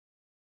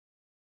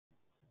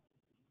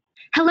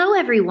Hello,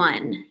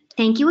 everyone.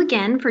 Thank you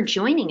again for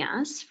joining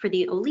us for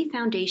the Oley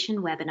Foundation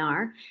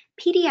webinar,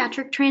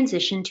 Pediatric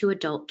Transition to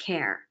Adult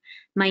Care.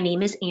 My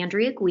name is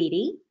Andrea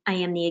Guidi. I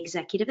am the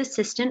Executive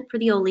Assistant for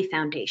the Oley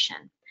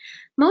Foundation.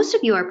 Most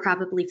of you are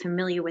probably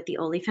familiar with the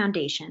Oley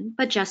Foundation,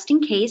 but just in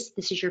case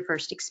this is your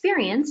first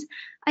experience,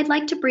 I'd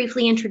like to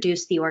briefly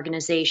introduce the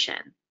organization.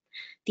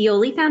 The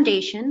Oley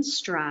Foundation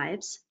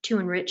strives to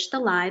enrich the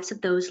lives of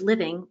those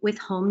living with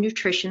home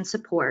nutrition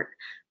support,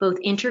 both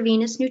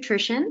intravenous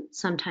nutrition,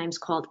 sometimes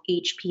called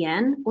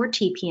HPN or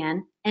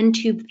TPN, and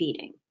tube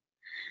feeding.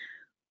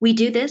 We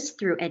do this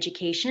through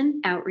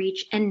education,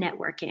 outreach, and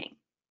networking.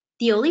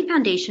 The Oley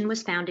Foundation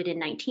was founded in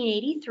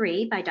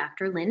 1983 by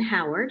Dr. Lynn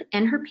Howard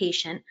and her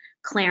patient,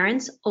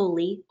 Clarence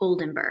Oley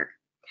Oldenburg.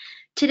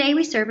 Today,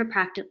 we serve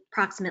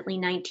approximately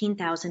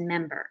 19,000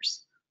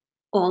 members.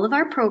 All of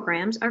our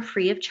programs are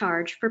free of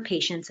charge for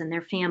patients and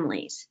their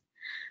families.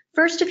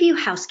 First, a few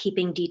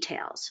housekeeping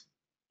details.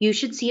 You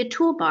should see a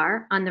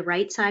toolbar on the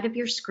right side of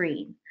your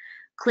screen.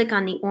 Click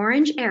on the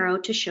orange arrow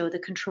to show the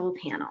control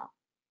panel.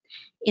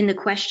 In the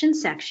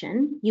questions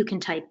section, you can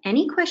type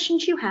any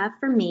questions you have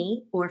for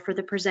me or for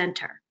the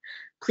presenter.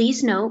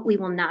 Please note we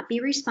will not be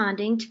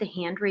responding to the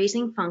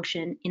hand-raising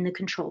function in the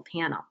control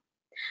panel.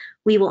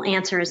 We will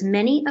answer as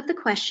many of the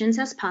questions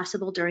as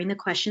possible during the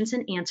questions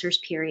and answers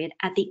period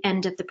at the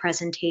end of the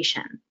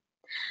presentation.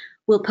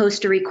 We'll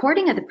post a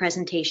recording of the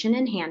presentation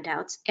and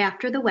handouts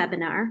after the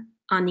webinar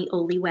on the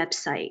Oley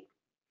website.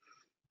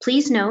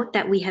 Please note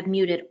that we have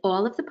muted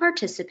all of the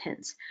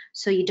participants,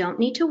 so you don't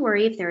need to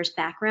worry if there is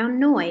background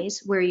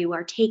noise where you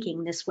are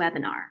taking this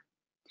webinar.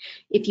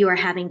 If you are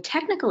having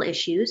technical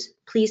issues,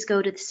 please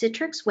go to the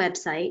Citrix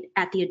website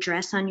at the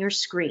address on your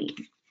screen.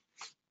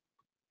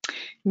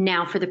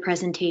 Now for the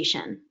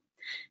presentation.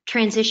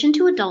 Transition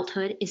to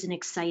adulthood is an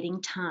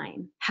exciting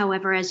time.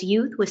 However, as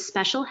youth with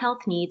special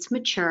health needs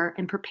mature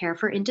and prepare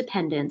for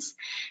independence,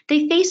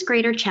 they face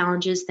greater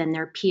challenges than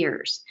their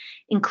peers,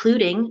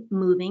 including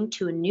moving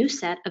to a new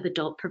set of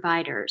adult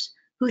providers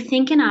who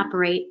think and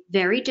operate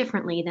very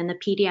differently than the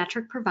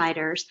pediatric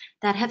providers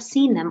that have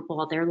seen them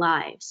all their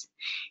lives.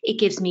 It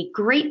gives me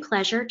great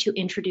pleasure to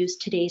introduce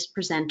today's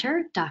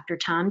presenter, Dr.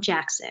 Tom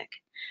Jaksic.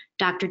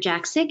 Dr.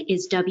 Jaksic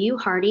is W.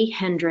 Hardy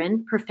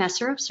Hendren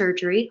Professor of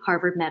Surgery,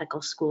 Harvard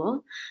Medical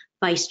School,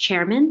 Vice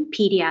Chairman,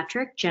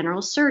 Pediatric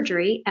General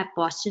Surgery at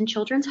Boston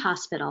Children's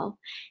Hospital,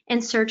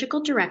 and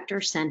Surgical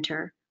Director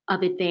Center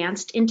of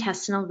Advanced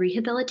Intestinal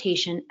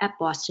Rehabilitation at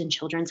Boston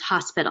Children's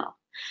Hospital.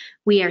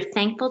 We are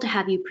thankful to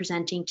have you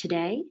presenting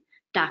today.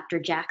 Dr.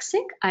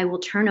 Jaksic, I will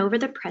turn over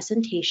the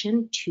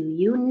presentation to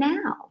you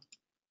now.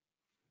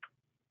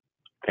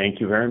 Thank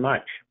you very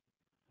much.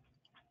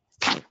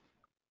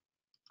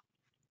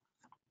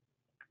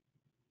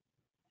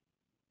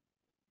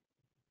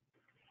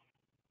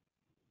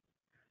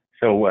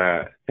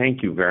 So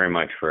thank you very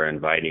much for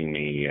inviting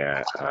me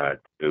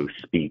to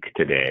speak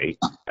today.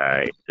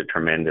 It's a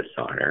tremendous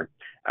honor.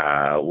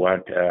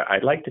 What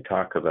I'd like to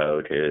talk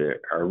about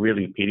are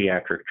really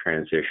pediatric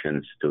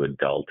transitions to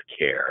adult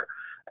care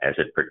as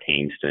it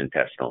pertains to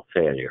intestinal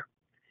failure.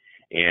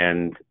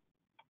 And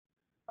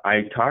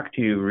I talk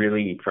to you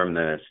really from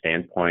the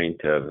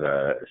standpoint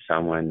of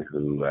someone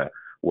who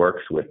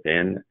works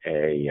within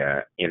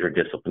a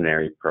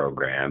interdisciplinary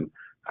program.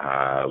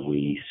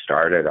 We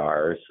started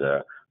ours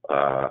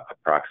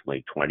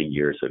approximately 20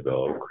 years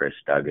ago. Chris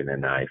Duggan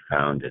and I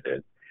founded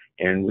it.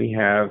 And we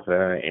have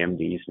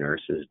MDs,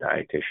 nurses,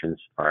 dietitians,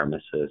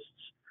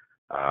 pharmacists,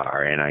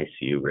 our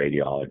NICU,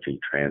 radiology,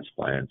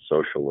 transplant,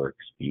 social work,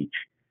 speech,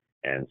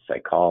 and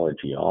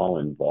psychology, all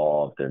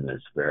involved in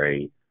this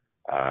very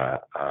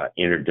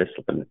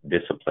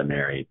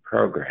interdisciplinary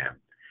program,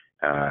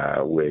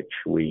 which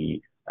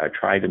we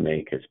try to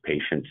make as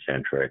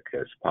patient-centric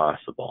as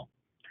possible.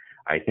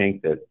 I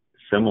think that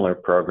similar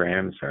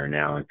programs are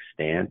now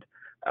extant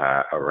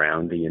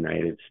around the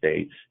United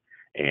States,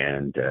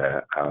 and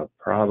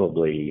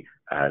probably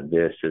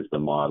this is the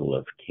model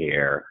of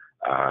care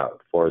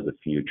for the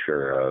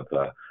future of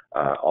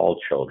all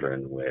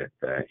children with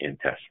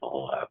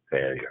intestinal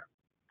failure.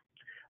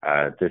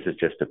 This is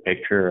just a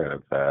picture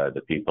of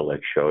the people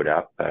that showed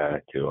up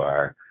to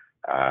our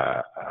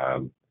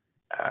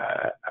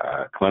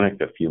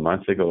clinic a few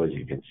months ago. As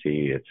you can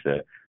see, it's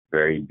a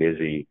very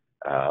busy,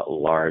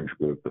 large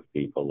group of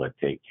people that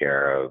take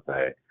care of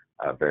a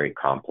very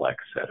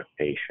complex set of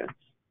patients.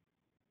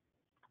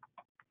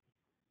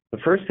 The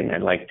first thing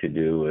I'd like to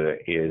do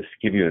is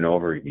give you an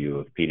overview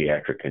of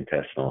pediatric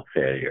intestinal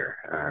failure.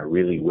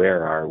 Really,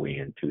 where are we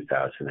in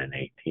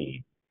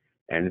 2018?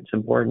 And it's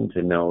important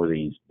to know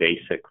these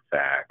basic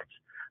facts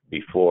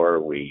before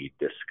we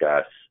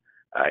discuss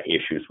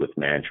issues with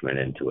management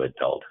into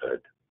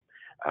adulthood.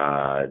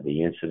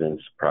 The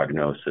incidence,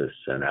 prognosis,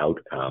 and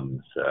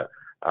outcomes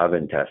of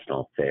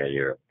intestinal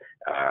failure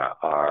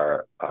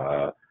are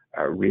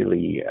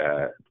really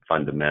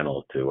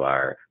fundamental to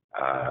our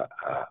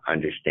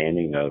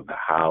understanding of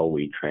how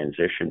we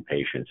transition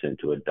patients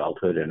into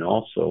adulthood, and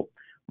also,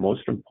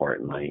 most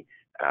importantly,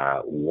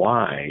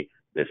 why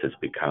this has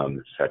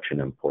become such an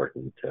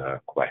important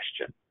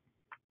question.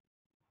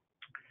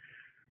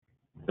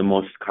 The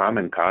most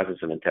common causes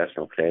of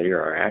intestinal failure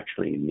are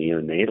actually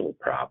neonatal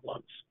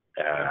problems,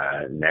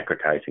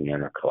 necrotizing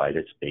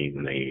enterocolitis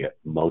being the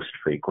most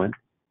frequent.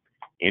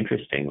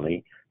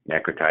 Interestingly,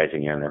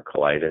 necrotizing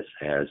enterocolitis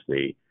has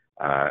the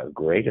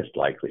greatest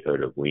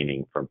likelihood of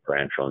weaning from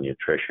parenteral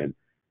nutrition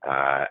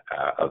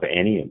of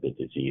any of the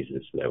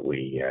diseases that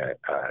we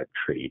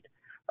treat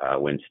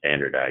when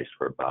standardized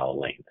for bowel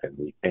length. And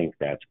we think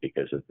that's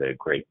because of the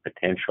great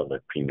potential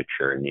that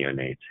premature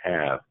neonates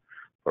have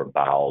for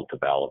bowel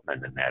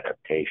development and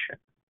adaptation.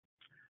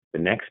 The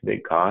next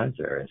big cause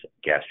is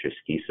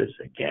gastroschisis,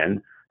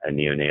 again, a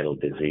neonatal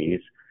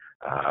disease.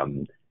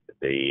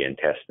 The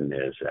intestine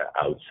is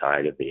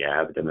outside of the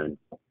abdomen.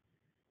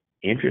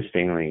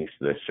 Interestingly,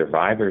 the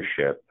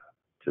survivorship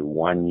to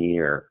 1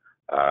 year,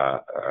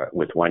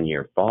 with 1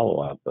 year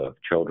follow-up of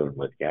children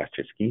with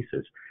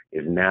gastroschisis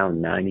is now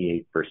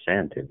 98%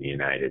 in the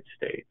United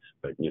States.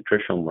 But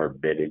nutritional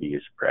morbidity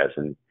is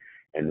present,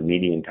 and the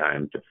median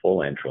time to full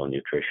enteral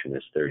nutrition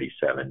is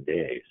 37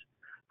 days.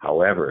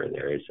 However,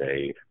 there is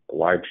a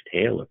large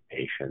tail of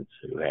patients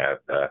who have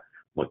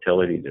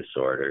motility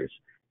disorders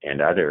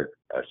and other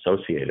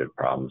associated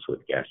problems with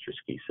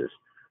gastroschisis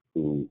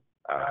who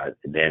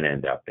then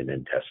end up in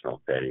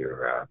intestinal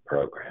failure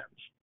programs.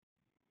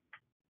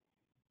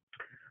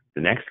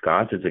 The next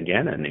cause is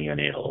again a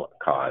neonatal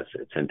cause.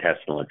 It's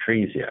intestinal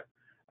atresia.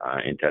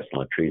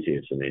 Intestinal atresia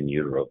is an in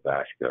utero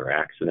vascular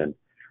accident.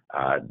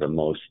 The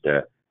most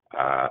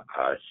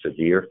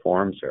severe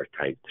forms are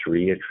type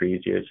 3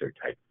 atresias or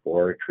type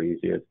 4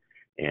 atresias.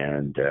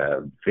 And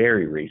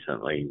very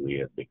recently, we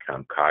have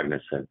become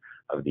cognizant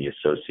of the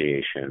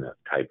association of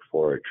type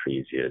 4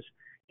 atresias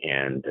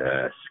and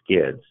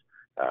SCIDS,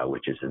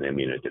 which is an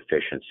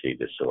immunodeficiency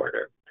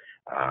disorder.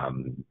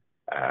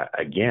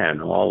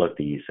 Again, all of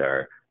these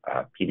are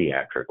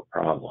pediatric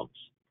problems.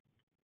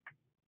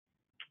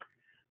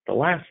 The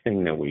last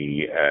thing that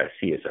we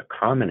see as a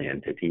common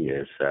entity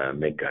is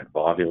midgut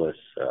volvulus,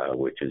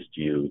 which is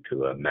due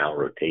to a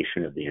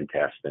malrotation of the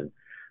intestine.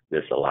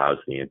 This allows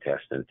the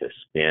intestine to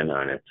spin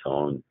on its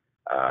own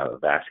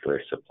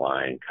vascular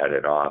supply and cut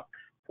it off.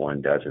 If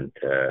one doesn't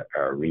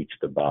reach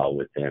the bowel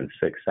within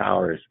 6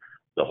 hours,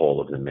 the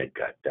whole of the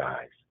midgut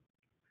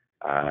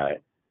dies.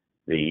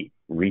 The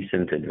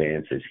recent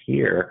advances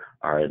here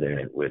are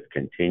that with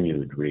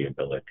continued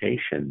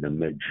rehabilitation, the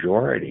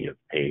majority of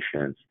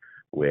patients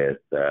with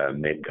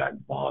midgut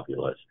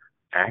volvulus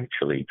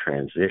actually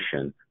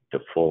transition to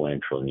full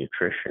enteral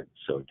nutrition.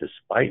 So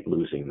despite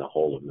losing the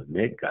whole of the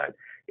midgut,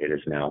 it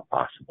is now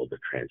possible to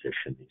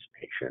transition these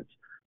patients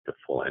to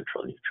full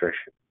enteral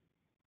nutrition.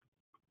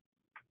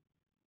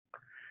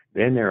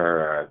 Then there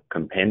are a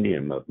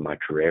compendium of much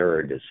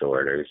rarer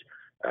disorders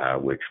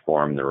which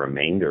form the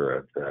remainder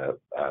of the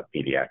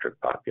pediatric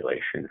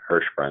population,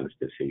 Hirschsprung's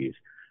disease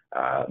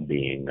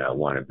being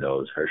one of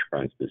those.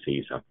 Hirschsprung's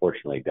disease,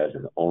 unfortunately,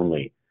 doesn't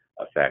only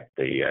affect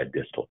the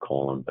distal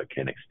colon, but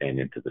can extend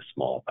into the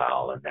small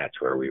bowel, and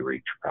that's where we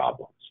reach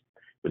problems.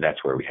 But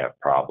that's where we have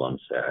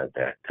problems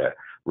that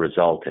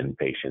result in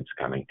patients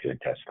coming to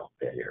intestinal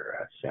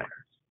failure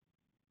centers.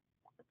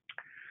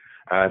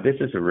 This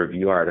is a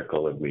review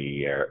article that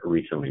we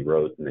recently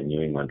wrote in the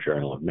New England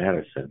Journal of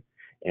Medicine,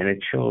 and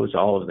it shows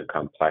all of the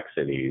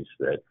complexities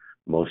that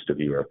most of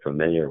you are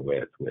familiar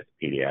with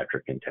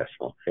pediatric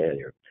intestinal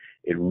failure.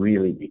 It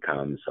really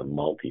becomes a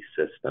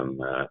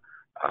multi-system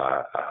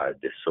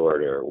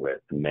disorder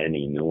with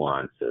many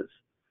nuances.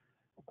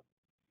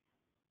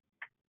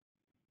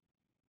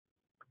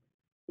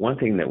 One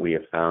thing that we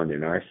have found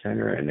in our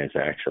center, and is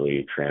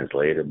actually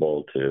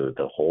translatable to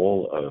the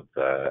whole of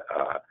the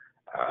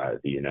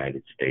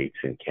United States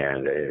and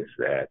Canada, is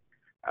that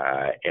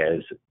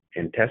as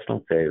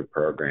intestinal failure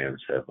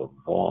programs have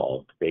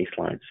evolved,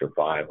 baseline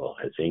survival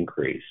has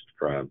increased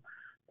from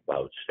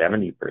about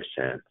 70%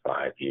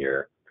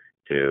 5-year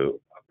to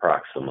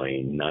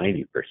approximately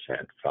 90%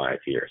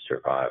 5-year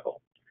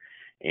survival.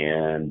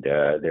 And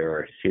there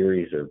are a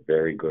series of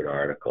very good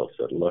articles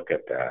that look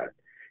at that.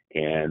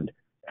 And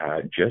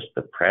just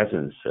the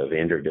presence of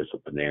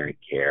interdisciplinary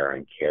care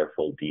and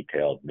careful,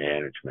 detailed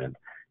management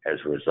has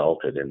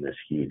resulted in this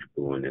huge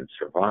boon in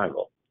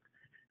survival.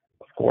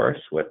 Of course,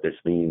 what this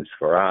means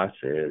for us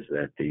is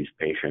that these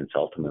patients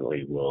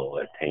ultimately will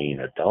attain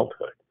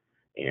adulthood.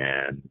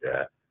 And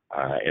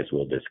as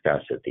we'll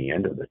discuss at the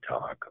end of the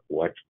talk,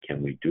 what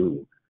can we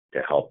do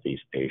to help these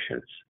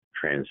patients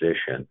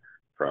transition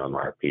from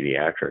our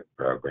pediatric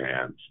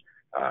programs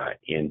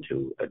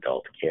into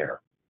adult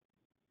care?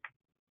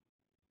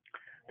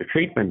 The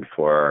treatment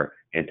for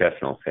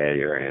intestinal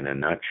failure, in a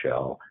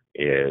nutshell,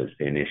 is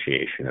the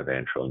initiation of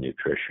enteral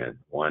nutrition.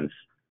 Once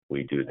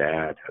we do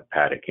that,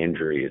 hepatic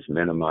injury is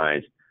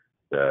minimized,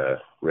 the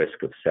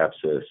risk of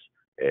sepsis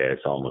is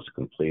almost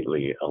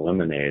completely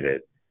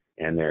eliminated,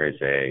 and there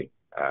is a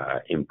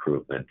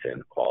improvement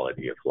in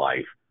quality of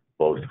life,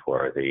 both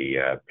for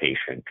the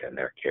patient and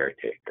their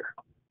caretaker.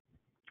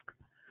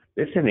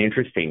 This is an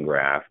interesting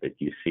graph that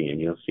you see, and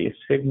you'll see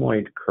a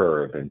sigmoid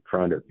curve in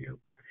front of you.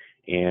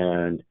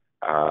 And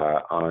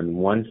on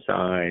one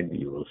side,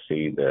 you will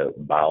see the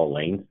bowel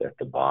length at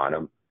the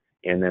bottom,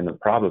 and then the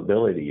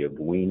probability of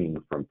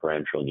weaning from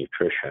parenteral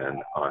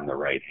nutrition on the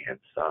right-hand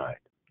side.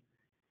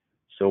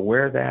 So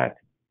where that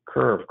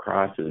curve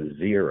crosses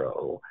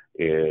zero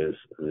is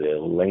the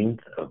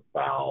length of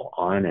bowel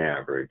on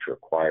average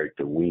required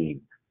to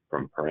wean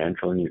from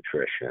parenteral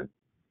nutrition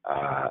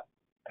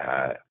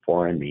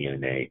for a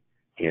neonate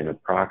in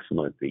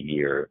approximately the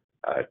year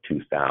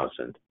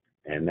 2000,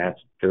 and that's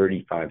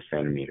 35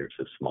 centimeters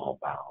of small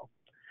bowel.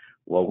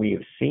 What we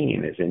have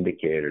seen is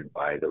indicated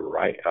by the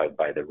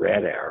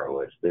red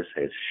arrow as this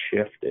has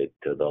shifted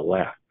to the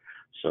left.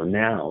 So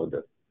now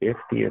the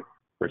 50th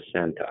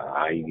percentile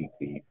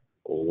IVP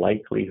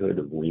likelihood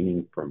of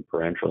weaning from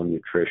parenteral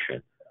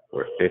nutrition,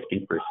 where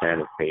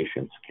 50% of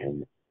patients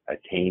can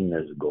attain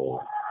this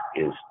goal,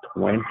 is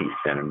 20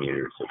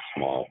 centimeters of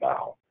small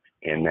bowel.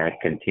 And that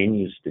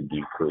continues to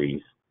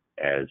decrease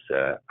as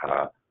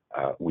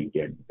we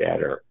get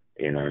better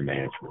in our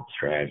management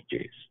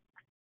strategies.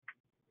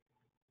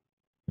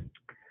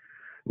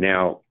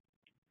 Now,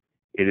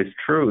 it is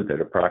true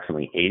that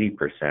approximately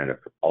 80% of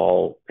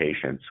all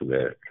patients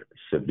with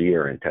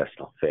severe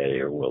intestinal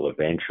failure will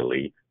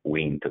eventually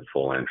wean to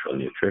full enteral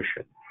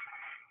nutrition.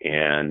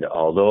 And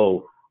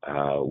although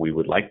we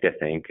would like to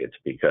think it's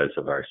because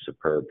of our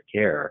superb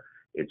care,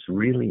 it's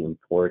really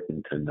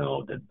important to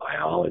know that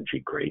biology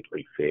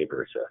greatly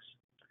favors us.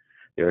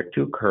 There are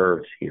two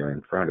curves here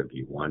in front of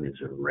you. One is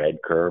a red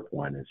curve,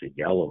 one is a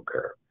yellow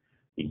curve.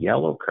 The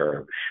yellow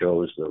curve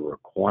shows the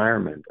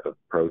requirement of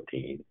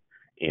protein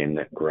in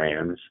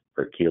grams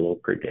per kilo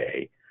per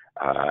day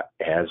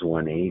as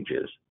one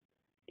ages.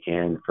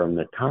 And from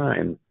the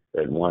time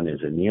that one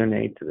is a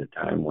neonate to the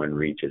time one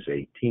reaches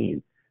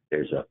 18,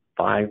 there's a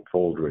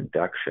 5-fold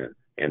reduction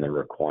in the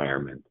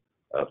requirement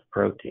of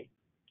protein.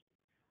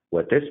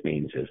 What this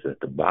means is that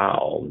the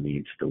bowel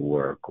needs to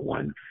work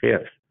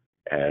 1/5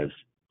 as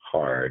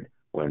hard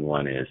when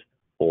one is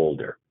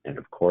older. And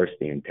of course,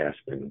 the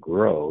intestine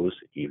grows,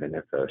 even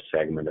if a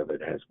segment of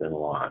it has been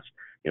lost,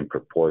 in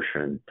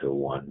proportion to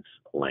one's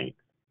length.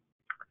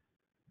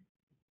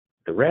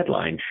 The red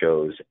line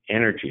shows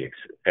energy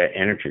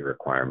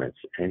requirements,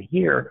 and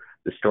here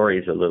the story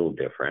is a little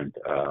different.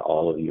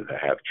 All of you who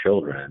have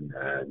children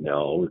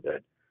know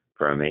that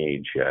from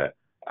age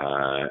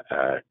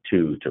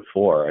 2 to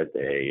 4,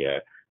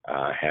 they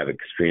have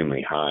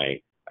extremely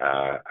high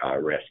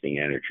resting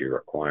energy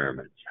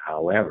requirements.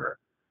 However,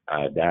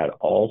 that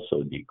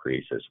also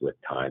decreases with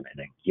time,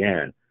 and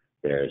again,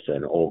 there's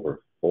an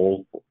over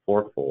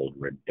 4-fold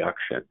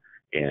reduction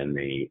in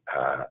the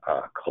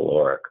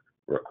caloric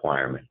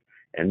requirement.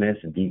 And this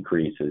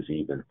decreases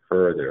even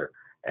further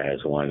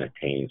as one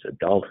attains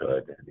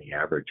adulthood, and the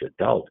average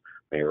adult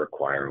may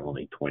require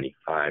only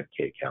 25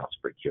 kcals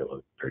per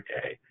kilo per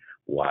day,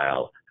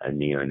 while a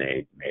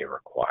neonate may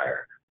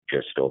require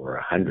just over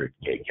 100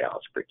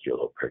 kcals per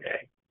kilo per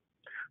day.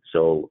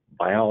 So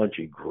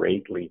biology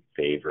greatly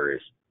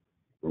favors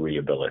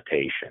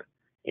rehabilitation.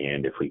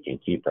 And if we can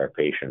keep our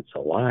patients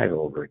alive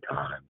over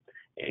time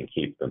and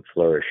keep them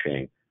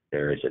flourishing,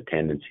 there is a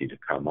tendency to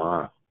come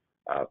off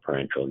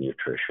parenteral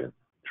nutrition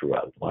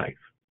throughout life.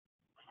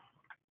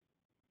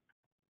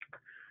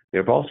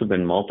 There have also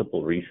been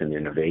multiple recent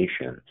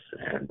innovations,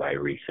 and by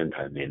recent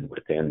I mean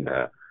within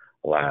the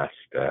last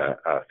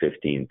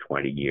 15,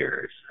 20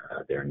 years.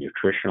 They're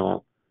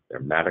nutritional, they're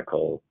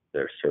medical,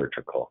 they're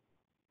surgical.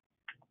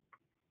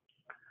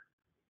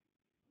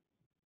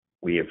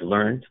 We have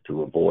learned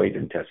to avoid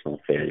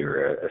intestinal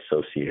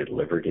failure-associated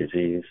liver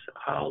disease.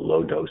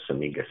 Low-dose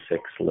omega-6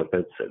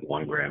 lipids at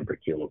 1 gram per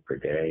kilo per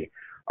day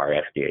are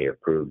FDA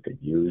approved and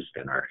used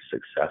and are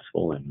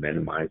successful in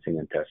minimizing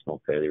intestinal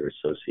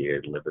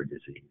failure-associated liver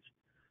disease.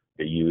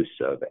 The use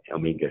of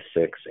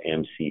omega-6,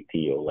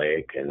 MCT,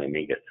 oleic, and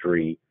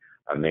omega-3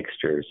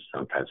 mixtures,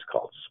 sometimes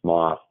called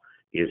SMOF,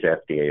 is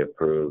FDA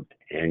approved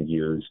and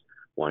used.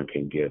 One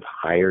can give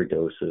higher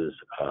doses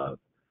of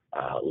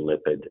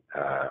lipid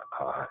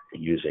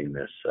using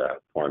this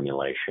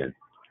formulation.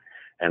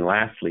 And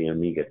lastly,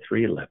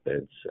 omega-3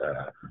 lipids,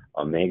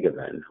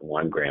 omegaven,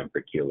 1 gram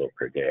per kilo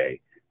per day,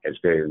 has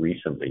very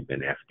recently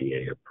been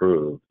FDA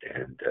approved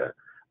and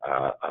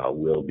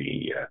will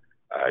be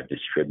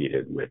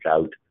distributed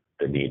without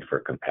the need for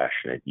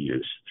compassionate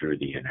use through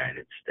the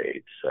United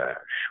States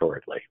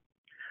shortly.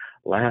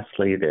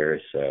 Lastly,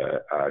 there's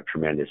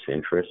tremendous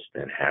interest,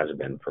 and has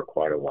been for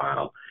quite a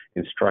while,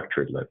 in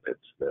structured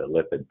lipids. The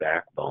lipid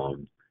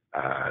backbone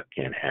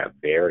can have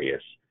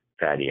various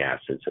fatty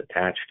acids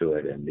attached to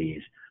it, and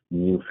these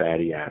new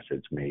fatty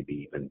acids may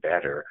be even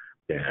better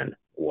than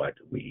what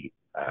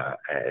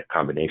a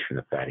combination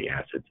of fatty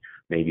acids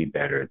may be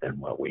better than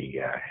what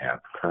we have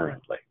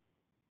currently.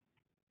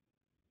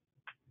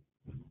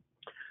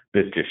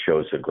 This just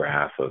shows a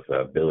graph of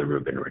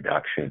bilirubin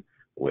reduction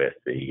with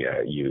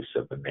the use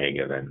of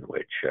omegaven,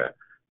 which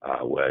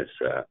was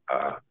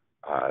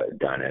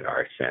done at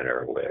our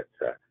center with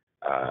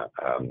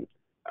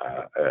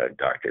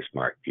Drs.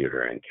 Mark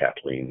Buter and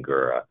Kathleen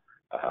Gura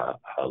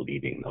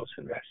leading those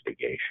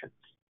investigations.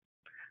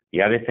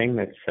 The other thing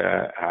that's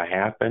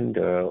happened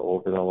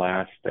over the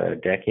last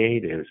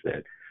decade is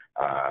that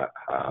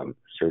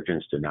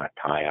Surgeons do not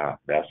tie off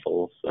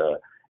vessels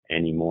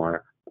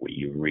anymore.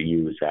 We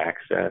reuse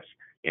access.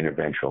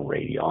 Interventional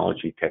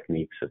radiology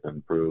techniques have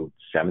improved.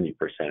 70%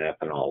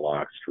 ethanol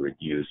locks to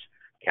reduce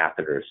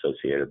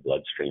catheter-associated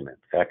bloodstream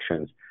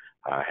infections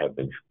have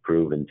been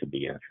proven to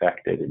be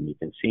effective. And you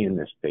can see in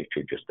this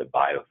picture just a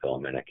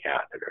biofilm in a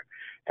catheter.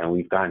 And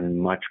we've gotten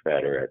much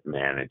better at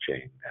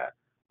managing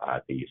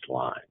these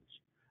lines.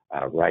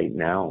 Right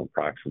now,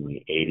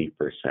 approximately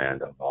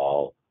 80% of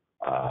all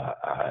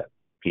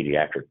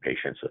pediatric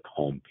patients with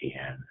home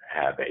PN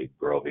have a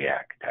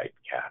Broviac-type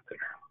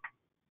catheter.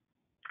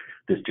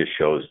 This just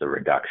shows the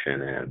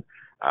reduction in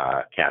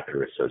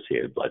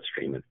catheter-associated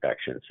bloodstream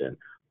infections in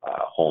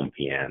home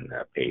PN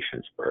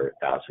patients per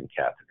 1,000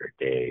 catheter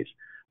days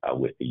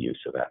with the use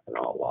of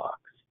ethanol locks.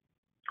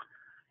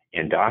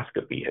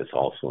 Endoscopy has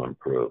also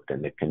improved,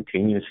 and it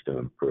continues to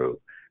improve.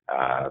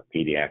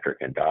 Pediatric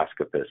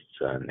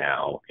endoscopists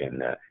now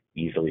can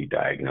easily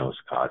diagnose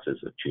causes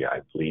of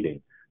GI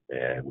bleeding.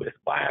 With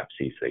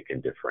biopsies, they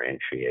can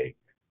differentiate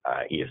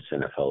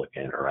eosinophilic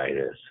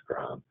enteritis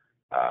from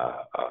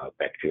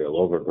bacterial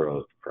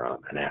overgrowth, from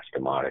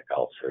anastomotic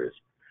ulcers.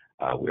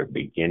 We're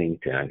beginning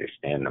to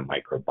understand the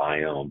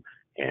microbiome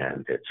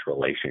and its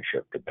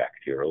relationship to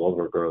bacterial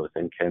overgrowth,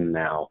 and can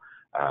now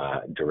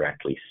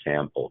directly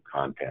sample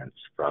contents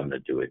from the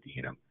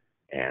duodenum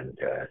and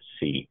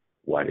see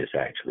what is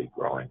actually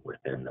growing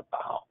within the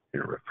bowel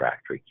in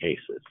refractory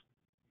cases.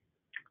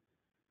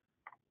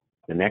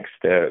 The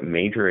next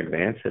major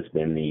advance has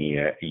been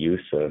the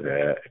use of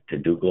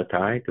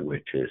teduglutide,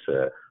 which is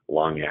a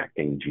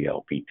long-acting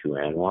GLP-2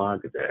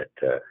 analog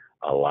that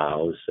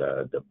allows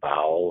the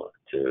bowel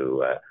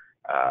to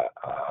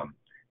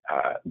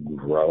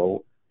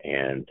grow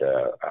and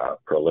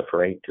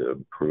proliferate to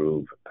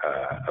improve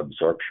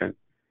absorption.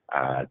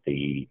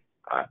 The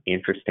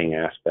interesting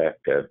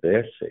aspect of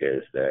this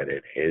is that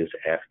it is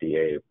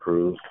FDA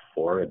approved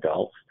for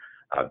adults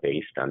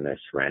based on this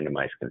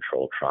randomized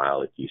controlled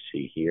trial that you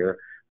see here,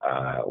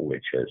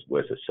 which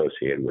was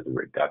associated with a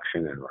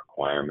reduction in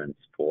requirements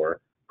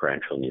for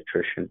parenteral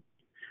nutrition.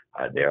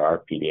 There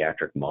are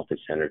pediatric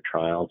multicenter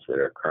trials that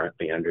are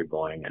currently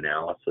undergoing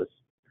analysis.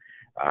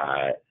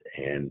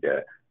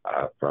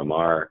 From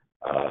our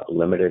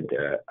limited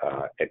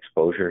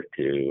exposure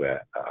to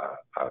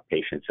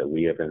patients that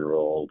we have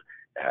enrolled,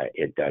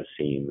 it does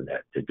seem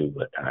that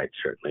teduglutide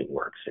certainly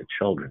works in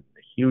children.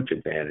 The huge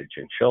advantage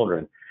in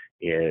children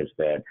is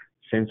that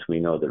since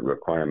we know that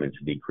requirements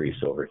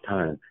decrease over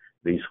time,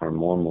 these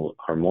hormonal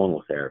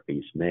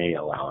therapies may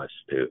allow us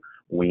to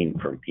wean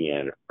from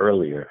PN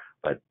earlier,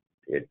 but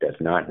it does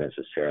not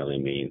necessarily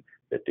mean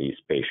that these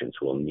patients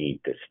will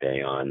need to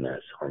stay on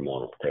this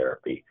hormonal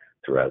therapy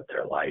throughout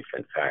their life.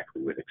 In fact,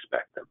 we would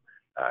expect them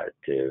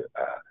to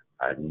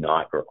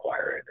not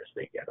require it as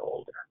they get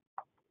older.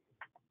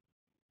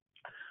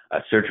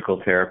 Surgical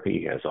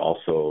therapy has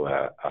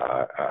also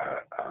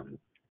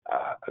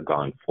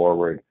gone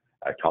forward.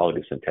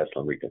 Autologous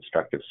intestinal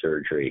reconstructive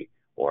surgery,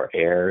 or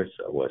AIRS,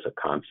 was a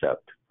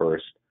concept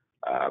first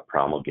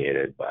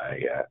promulgated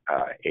by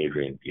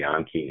Adrian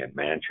Bianchi in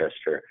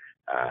Manchester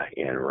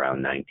in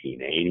around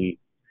 1980.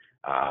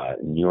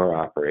 Newer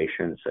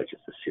operations such as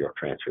the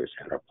serotransverse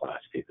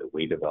enteroplasty that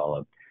we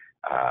developed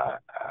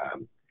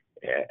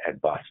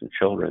at Boston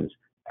Children's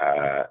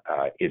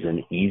is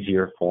an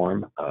easier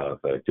form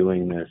of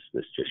doing this.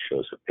 This just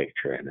shows a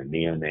picture in a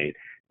neonate,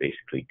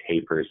 basically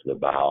tapers the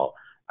bowel.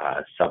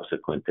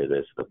 Subsequent to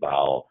this, the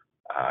bowel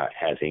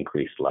has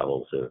increased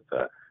levels of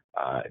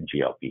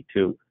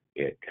GLP-2.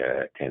 It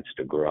tends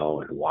to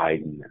grow and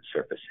widen, and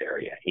surface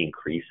area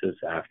increases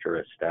after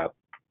a step.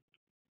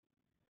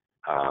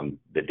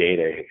 The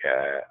data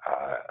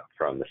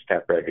from the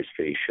STEP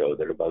registry show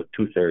that about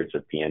 2/3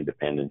 of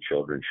PN-dependent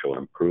children show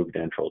improved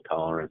enteral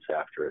tolerance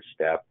after a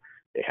step.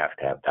 They have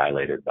to have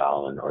dilated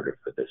bowel in order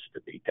for this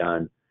to be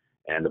done,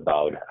 and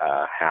about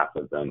half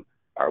of them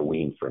are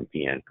weaned from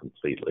PN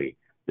completely.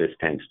 This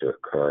tends to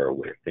occur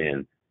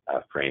within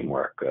a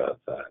framework of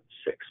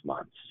 6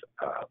 months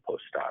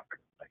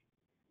postoperatively.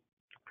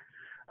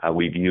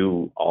 We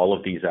view all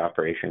of these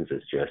operations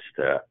as just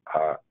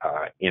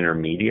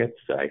intermediates.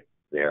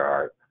 There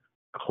are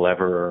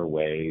cleverer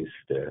ways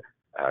to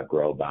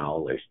grow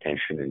bowel. There's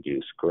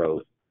tension-induced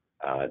growth.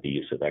 The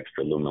use of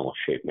extraluminal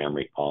shaped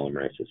memory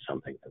polymers is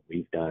something that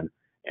we've done,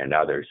 and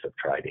others have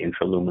tried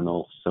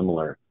intraluminal,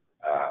 similar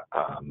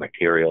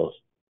materials.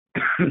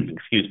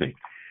 Excuse me.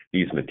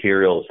 These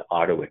materials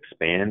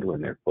auto-expand when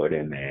they're put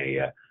in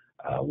a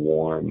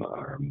warm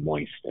or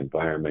moist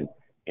environment,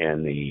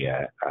 and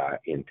the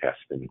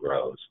intestine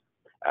grows.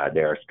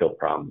 There are still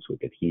problems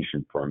with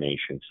adhesion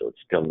formation, so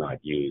it's still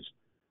not used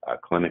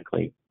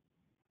clinically.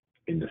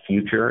 In the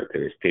future,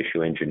 there's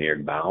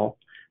tissue-engineered bowel.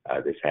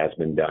 This has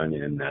been done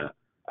in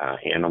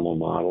animal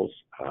models.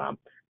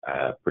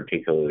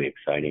 Particularly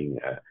exciting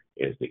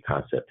is the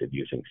concept of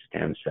using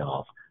stem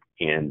cells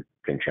in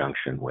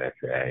conjunction with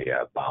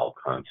a bowel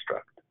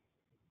construct.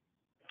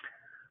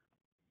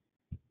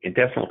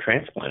 Intestinal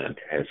transplant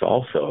has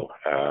also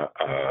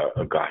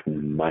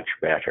gotten much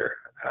better,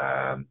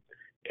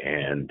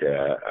 and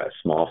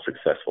small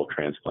successful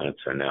transplants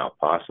are now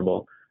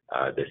possible.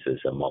 This is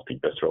a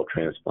multivisceral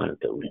transplant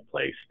that we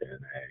placed in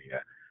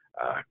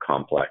a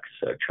complex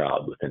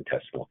child with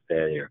intestinal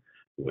failure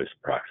who was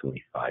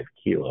approximately 5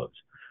 kilos.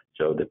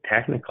 So the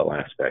technical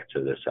aspects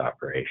of this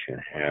operation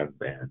have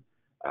been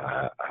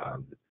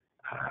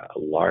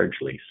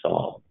largely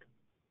solved.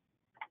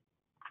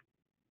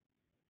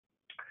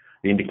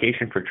 The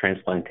indication for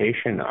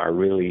transplantation are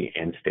really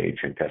end-stage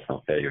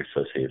intestinal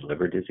failure-associated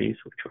liver disease,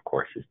 which of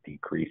course is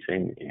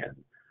decreasing in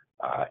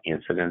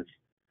incidence.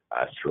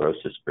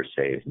 Cirrhosis per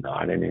se is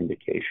not an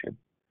indication.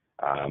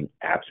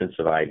 Absence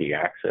of IV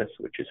access,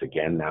 which is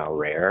again now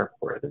rare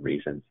for the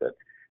reasons that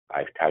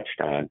I've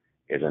touched on,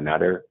 is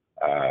another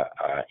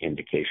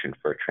indication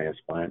for a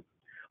transplant.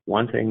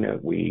 One thing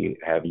that we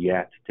have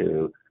yet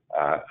to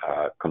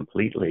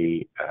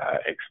completely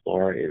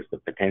explore is the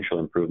potential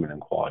improvement in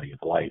quality of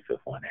life if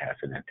one has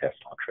an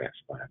intestinal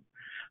transplant.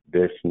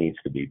 This needs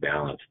to be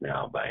balanced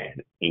now by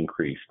an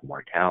increased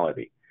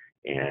mortality,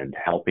 and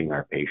helping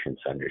our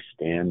patients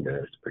understand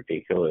this,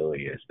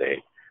 particularly as they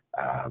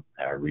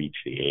reach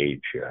the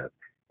age of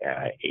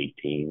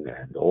 18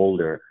 and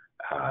older,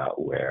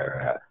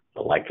 where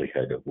the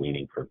likelihood of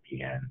weaning from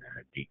PN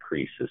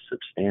decreases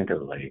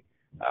substantively,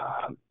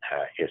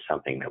 is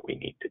something that we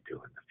need to do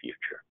in the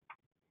future.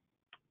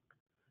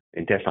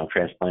 Intestinal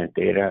transplant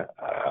data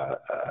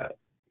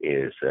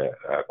is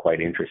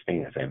quite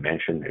interesting. As I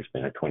mentioned, there's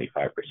been a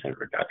 25%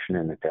 reduction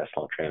in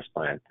intestinal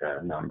transplant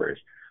numbers,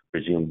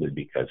 presumably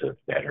because of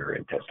better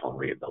intestinal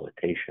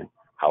rehabilitation.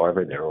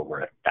 However, there are over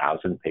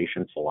 1,000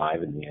 patients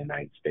alive in the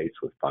United States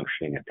with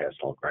functioning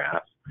intestinal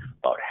grafts.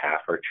 About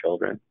half are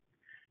children.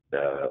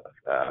 The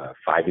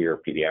 5-year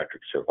pediatric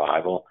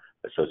survival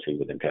associated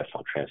with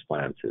intestinal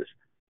transplants is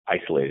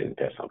isolated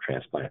intestinal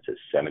transplants is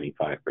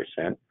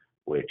 75%,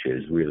 which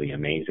is really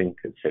amazing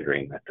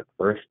considering that the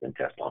first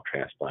intestinal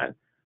transplant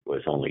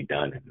was only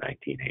done in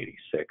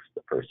 1986,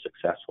 the first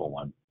successful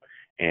one.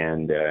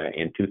 And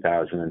in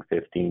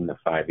 2015, the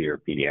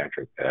 5-year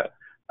pediatric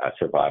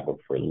survival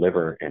for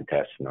liver,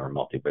 intestine, or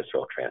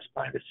multivisceral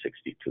transplant is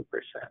 62%.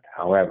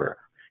 However,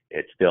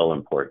 it's still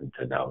important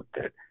to note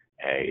that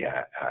a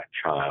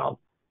child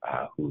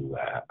who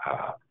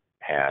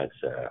has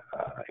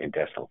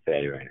intestinal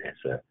failure and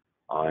is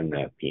on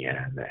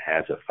PN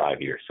has a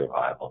 5-year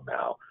survival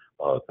now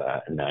of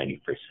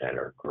 90%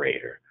 or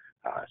greater.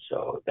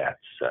 So that's,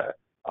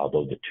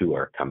 although the two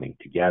are coming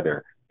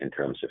together in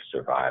terms of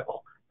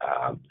survival,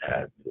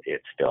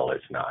 it still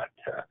is not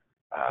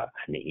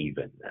an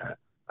even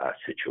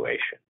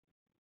situation.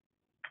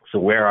 So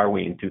where are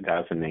we in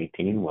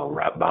 2018? Well,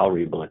 bowel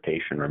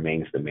rehabilitation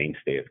remains the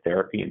mainstay of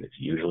therapy and is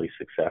usually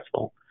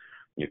successful.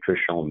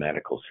 Nutritional,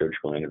 medical,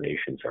 surgical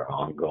innovations are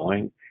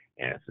ongoing,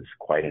 and it's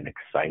quite an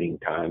exciting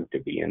time to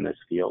be in this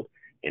field.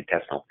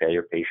 Intestinal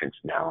failure patients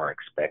now are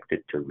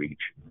expected to reach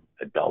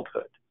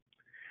adulthood.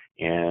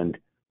 And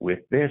with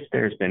this,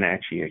 there's been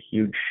actually a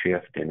huge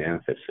shift in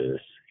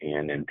emphasis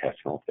in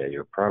intestinal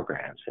failure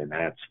programs, and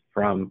that's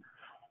from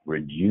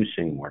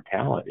reducing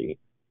mortality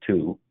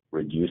to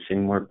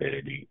reducing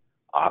morbidity,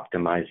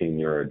 optimizing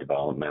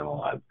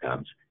neurodevelopmental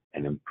outcomes,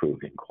 and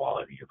improving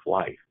quality of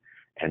life.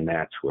 And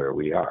that's where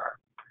we are.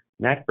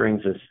 And that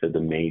brings us to the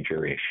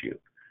major issue,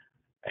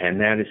 and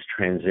that is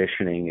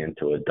transitioning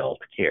into adult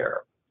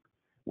care.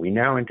 We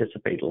now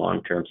anticipate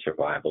long-term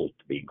survival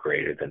to be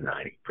greater than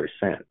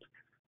 90%.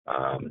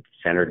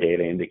 Center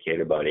data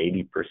indicate about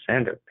 80%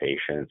 of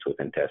patients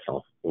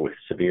with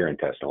severe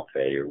intestinal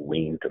failure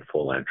wean to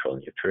full enteral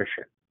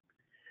nutrition.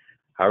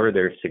 However,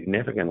 there are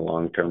significant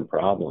long-term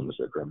problems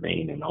that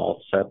remain in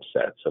all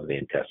subsets of the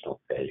intestinal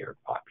failure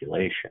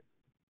population.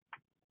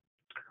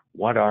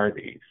 What are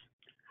these?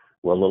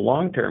 Well, the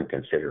long-term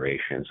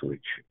considerations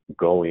which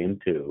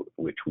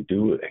we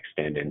do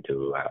extend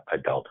into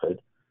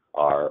adulthood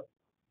are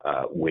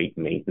weight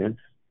maintenance,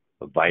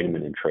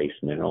 vitamin and trace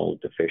mineral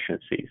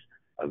deficiencies.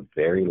 A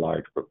very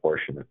large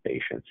proportion of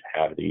patients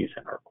have these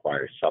and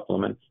require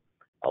supplements,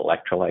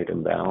 electrolyte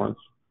imbalance,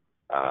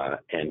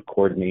 and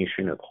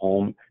coordination of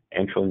home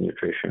enteral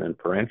nutrition and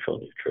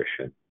parenteral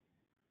nutrition.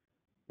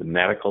 The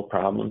medical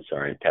problems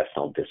are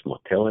intestinal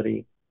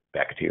dysmotility,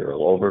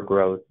 bacterial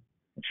overgrowth,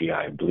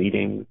 GI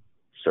bleeding,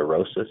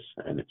 cirrhosis,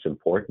 and it's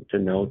important to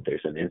note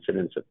there's an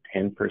incidence of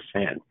 10%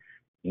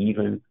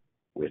 even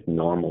with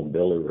normal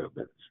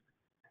bilirubins,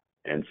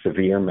 and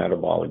severe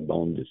metabolic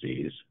bone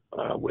disease,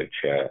 which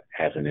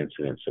has an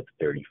incidence of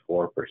 34%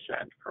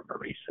 from a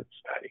recent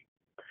study.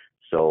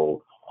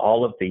 So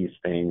all of these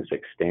things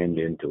extend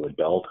into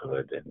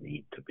adulthood and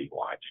need to be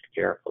watched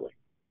carefully.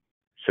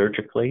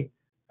 Surgically,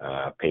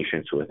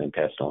 patients with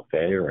intestinal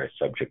failure are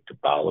subject to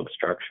bowel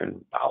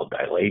obstruction, bowel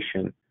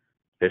dilation,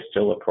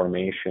 fistula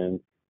formation,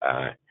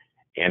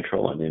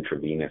 enteral and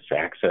intravenous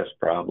access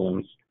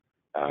problems,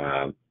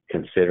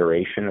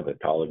 consideration of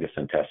autologous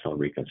intestinal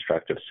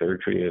reconstructive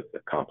surgery if the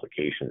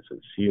complications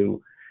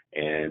ensue,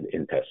 and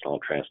intestinal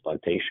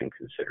transplantation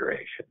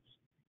considerations.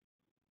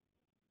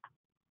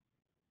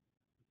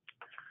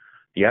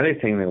 The other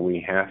thing that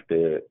we have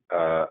to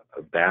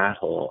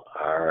battle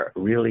are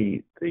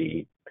really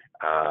the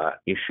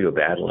issue of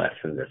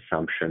adolescent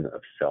assumption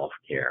of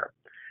self-care.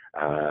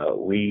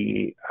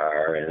 We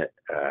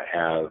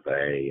have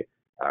a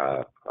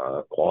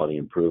quality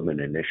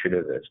improvement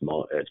initiative,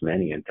 as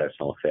many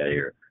intestinal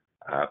failure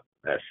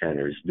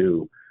centers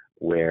do,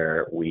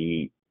 where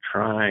we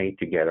try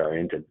to get our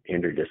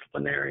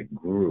interdisciplinary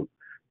group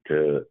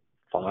to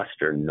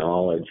foster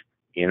knowledge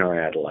in our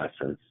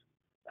adolescents,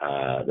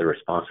 the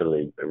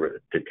responsibility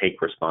to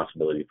take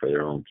responsibility for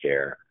their own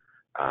care,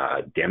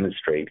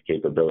 demonstrate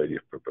capability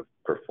to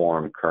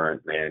perform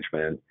current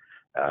management,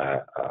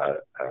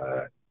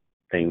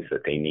 things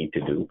that they need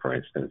to do, for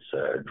instance,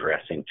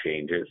 dressing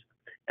changes,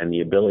 and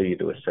the ability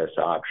to assess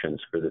options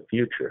for the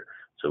future.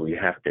 So we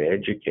have to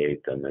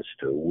educate them as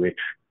to which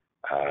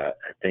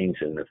things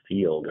in the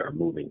field are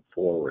moving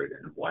forward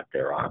and what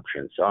their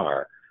options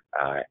are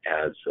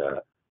as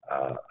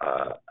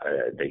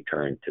they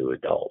turn to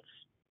adults.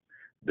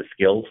 The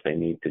skills they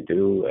need to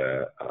do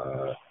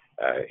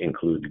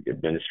include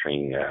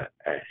administering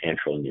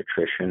enteral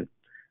nutrition,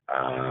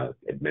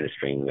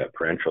 administering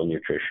parenteral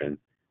nutrition,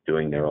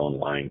 doing their own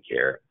line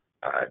care,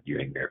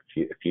 doing their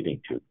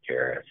feeding tube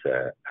care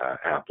as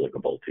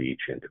applicable to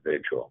each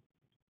individual.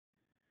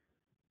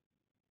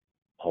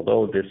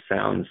 Although this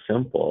sounds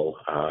simple,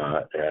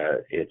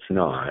 it's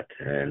not.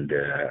 And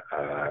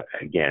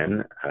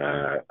again,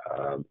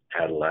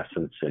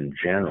 adolescents in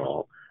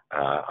general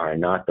are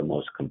not the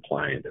most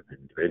compliant of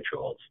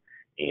individuals.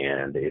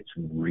 And it's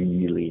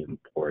really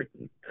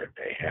important that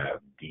they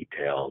have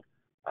detailed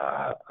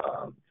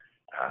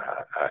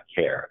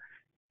care.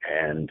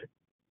 And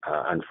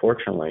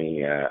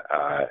unfortunately,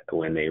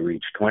 when they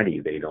reach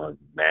 20, they don't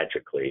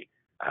magically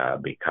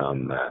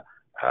become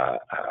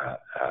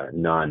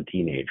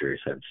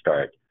non-teenagers and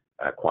start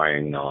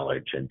acquiring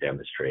knowledge and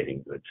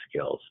demonstrating good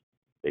skills.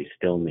 They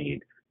still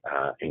need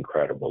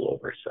incredible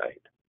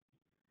oversight.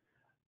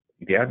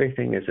 The other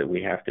thing is that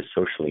we have to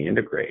socially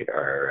integrate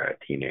our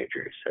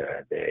teenagers.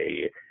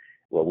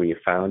 What we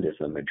have found is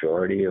the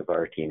majority of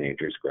our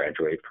teenagers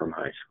graduate from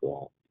high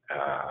school,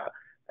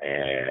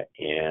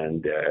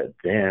 and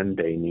then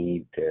they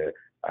need to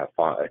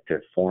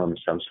form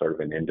some sort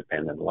of an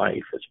independent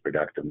life as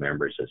productive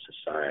members of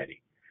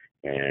society.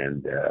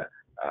 And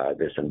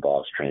this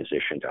involves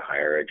transition to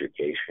higher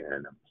education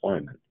and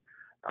employment.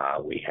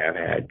 We have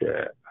had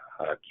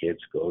kids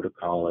go to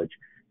college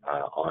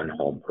on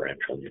home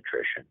parenteral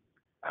nutrition.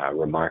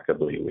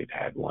 Remarkably, we've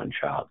had one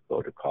child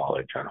go to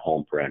college on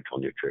home parenteral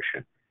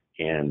nutrition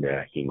and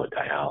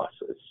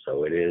hemodialysis,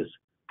 so it is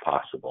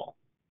possible.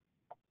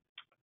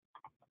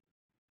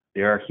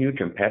 There are huge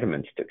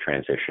impediments to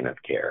transition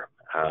of care.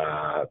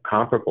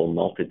 Comparable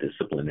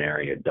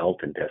multidisciplinary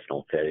adult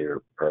intestinal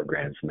failure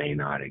programs may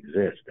not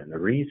exist, and the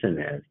reason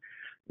is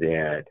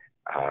that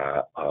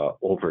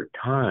over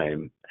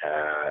time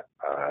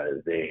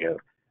they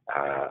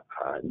have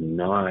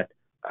not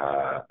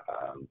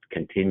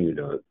continued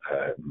a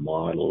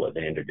model of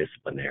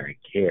interdisciplinary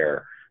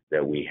care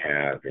that we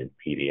have in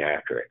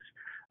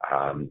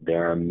pediatrics.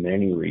 There are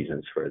many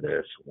reasons for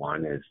this.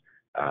 One is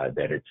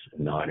that it's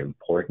not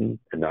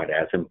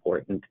as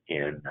important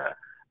in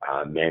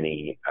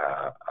many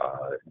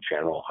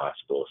general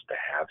hospitals to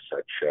have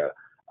such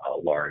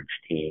large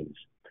teams.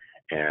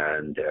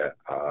 And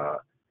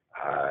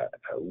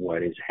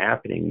what is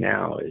happening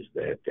now is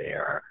that they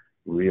are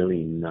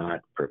really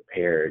not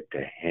prepared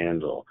to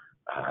handle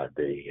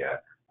the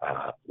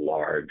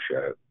large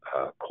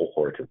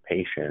cohort of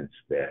patients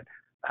that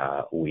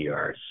we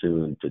are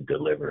soon to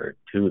deliver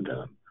to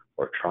them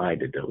or try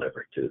to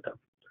deliver to them.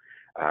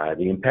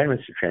 The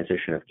impediments to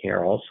transition of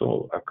care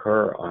also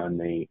occur on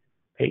the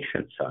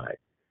patient side.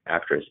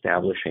 After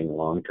establishing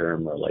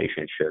long-term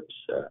relationships,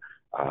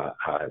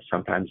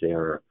 sometimes they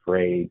are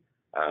afraid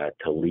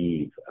to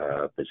leave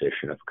a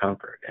position of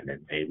comfort. And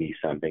it may be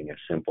something as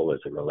simple as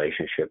a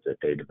relationship that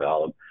they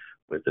develop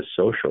with a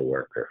social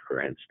worker,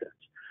 for instance,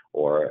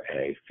 or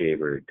a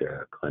favored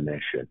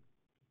clinician.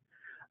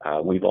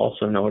 We've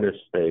also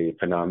noticed the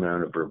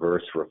phenomenon of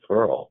reverse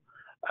referral,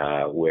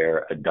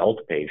 where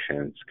adult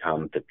patients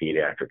come to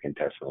pediatric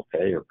intestinal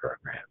failure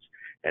programs.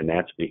 And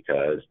that's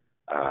because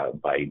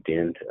by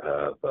dint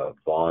of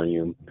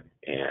volume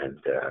and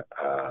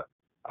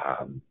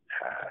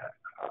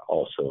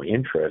also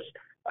interest,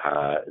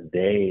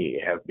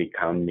 they have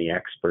become the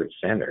expert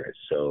centers.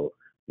 So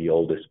the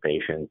oldest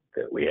patient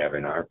that we have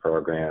in our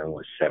program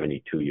was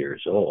 72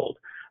 years old,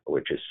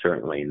 which is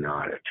certainly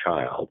not a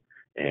child.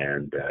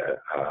 And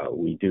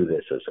we do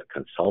this as a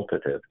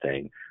consultative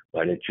thing,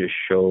 but it just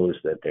shows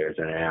that there's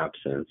an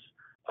absence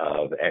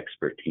of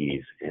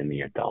expertise in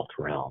the adult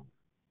realm.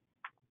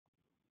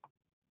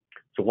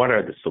 So what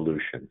are the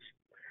solutions?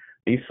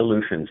 These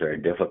solutions are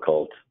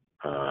difficult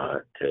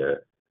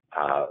to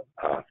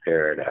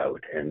ferret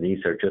out, and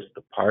these are just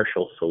the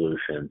partial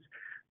solutions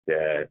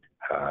that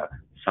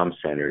some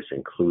centers,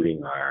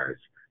 including ours,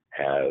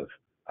 have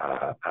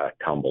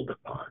tumbled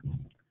upon.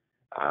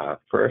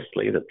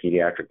 Firstly, the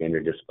pediatric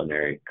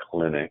interdisciplinary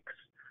clinics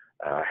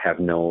have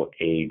no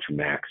age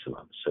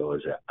maximum. So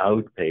as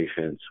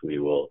outpatients, we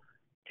will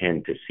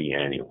tend to see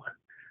anyone.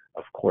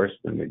 Of course,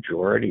 the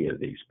majority of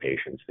these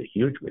patients, the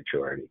huge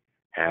majority,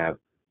 have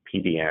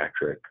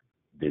pediatric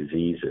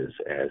diseases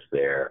as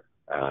their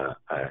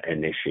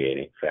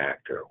initiating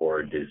factor,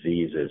 or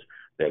diseases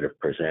that have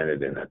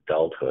presented in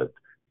adulthood,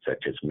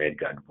 such as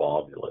midgut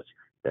volvulus,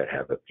 that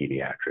have a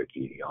pediatric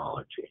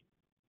etiology.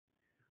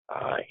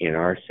 In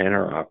our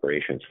center,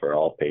 operations for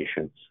all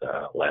patients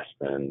less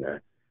than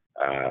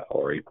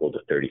or equal to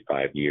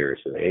 35 years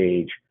of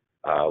age,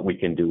 we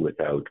can do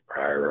without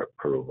prior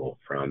approval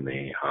from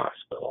the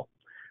hospital.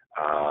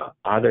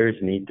 Others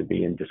need to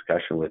be in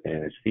discussion with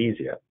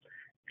anesthesia,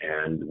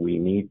 and we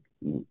need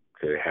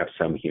to have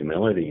some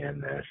humility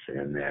in this,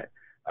 in that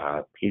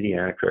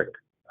pediatric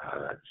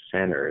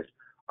centers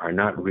are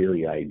not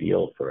really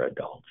ideal for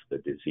adults. The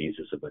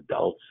diseases of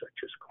adults,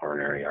 such as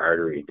coronary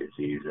artery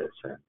diseases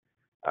and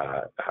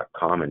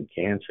common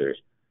cancers,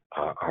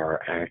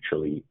 are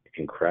actually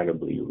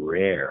incredibly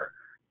rare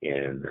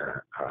in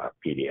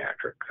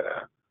pediatric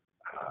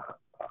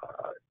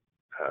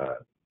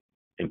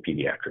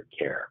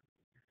care.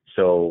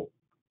 So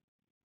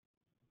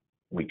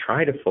we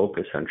try to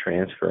focus on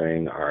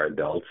transferring our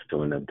adults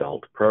to an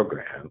adult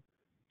program,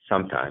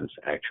 sometimes,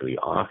 actually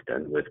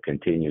often, with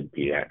continued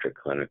pediatric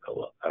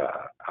clinical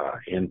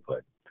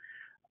input.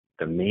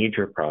 The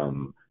major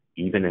problem,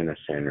 even in a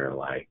center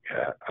like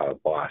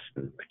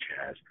Boston, which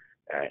has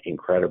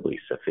incredibly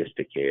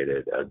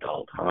sophisticated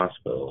adult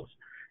hospitals,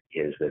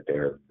 is that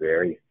there are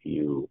very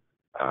few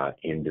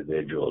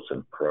individuals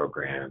and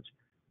programs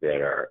that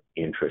are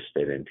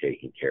interested in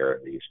taking care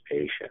of these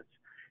patients.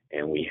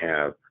 And we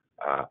have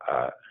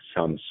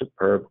some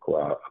superb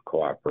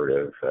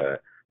cooperative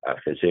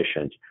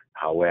physicians.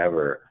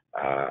 However,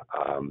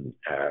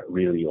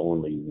 really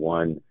only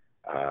one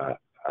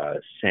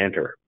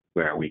center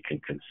where we can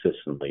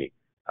consistently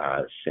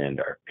send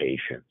our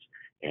patients.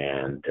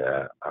 And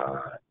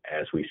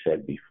as we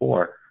said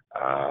before,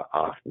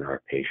 often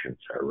our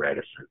patients are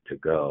reticent to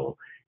go,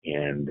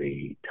 and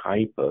the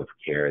type of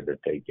care that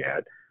they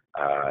get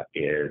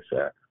is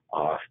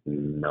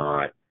often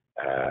not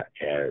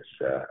as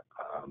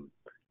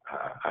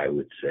I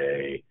would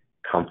say,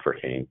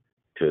 comforting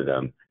to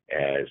them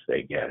as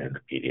they get in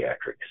the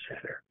pediatric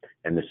center.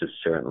 And this is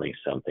certainly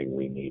something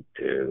we need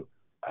to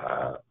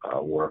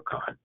work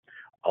on.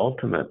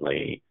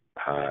 Ultimately,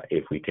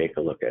 if we take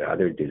a look at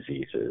other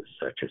diseases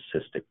such as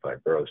cystic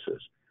fibrosis,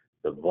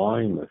 the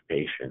volume of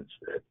patients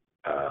that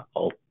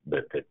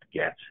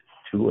gets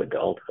to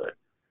adulthood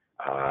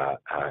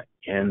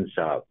ends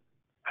up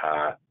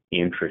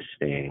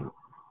interesting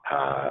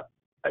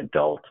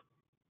adult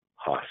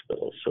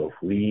hospitals. So if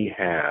we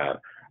have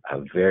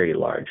a very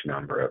large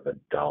number of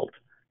adult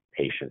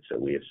patients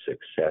that we have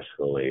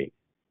successfully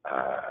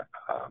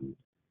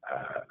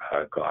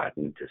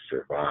gotten to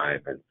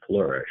survive and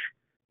flourish,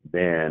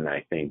 then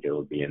I think it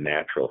will be a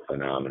natural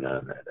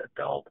phenomenon that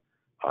adult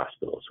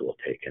hospitals will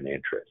take an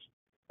interest.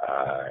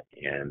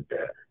 And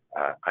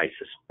I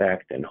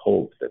suspect and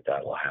hope that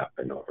that will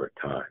happen over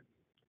time.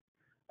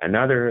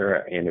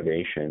 Another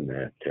innovation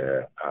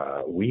that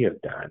we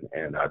have done,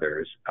 and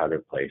other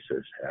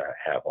places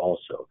have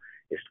also,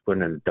 is to put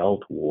an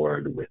adult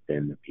ward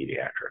within the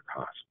pediatric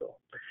hospital.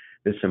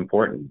 This is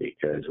important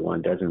because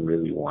one doesn't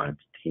really want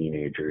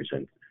teenagers,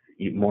 and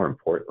more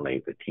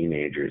importantly, the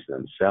teenagers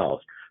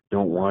themselves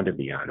don't want to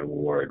be on a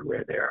ward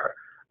where there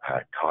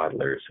are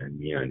toddlers and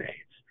neonates.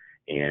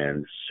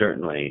 And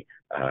certainly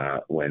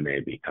when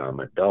they become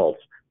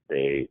adults,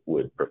 they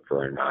would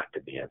prefer not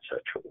to be in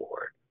such a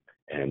ward.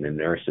 And the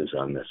nurses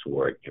on this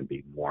ward can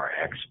be more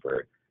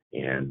expert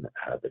in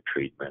the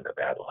treatment of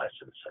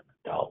adolescents and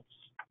adults.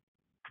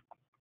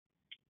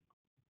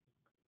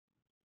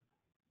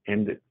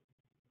 And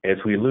as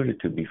we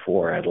alluded to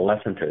before,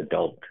 adolescent to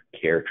adult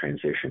care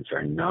transitions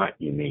are not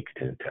unique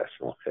to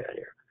intestinal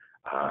failure.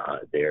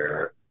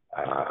 They're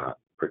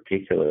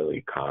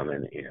particularly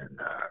common in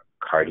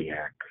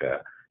cardiac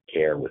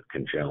care with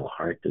congenital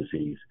heart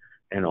disease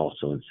and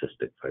also in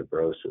cystic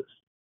fibrosis.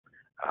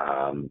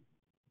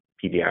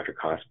 Pediatric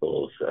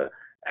hospitals,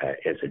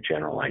 as a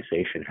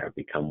generalization, have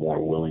become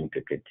more willing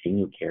to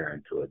continue care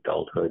into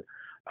adulthood,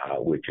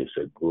 which is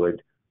a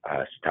good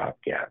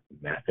stopgap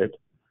method.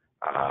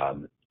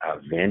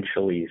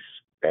 Eventually,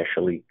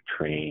 specially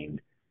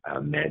trained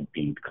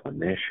med-ped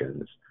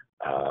clinicians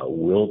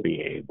will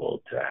be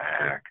able to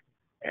act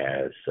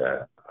as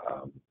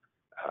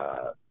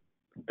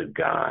the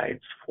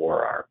guides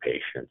for our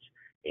patients,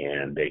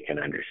 and they can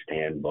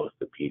understand both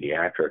the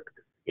pediatric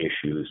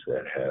issues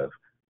that have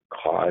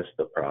caused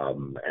the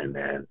problem and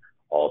then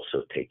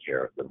also take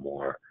care of the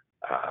more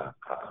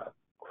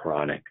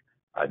chronic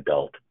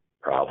adult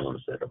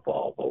problems that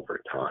evolve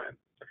over time.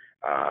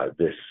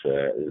 This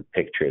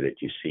picture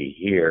that you see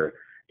here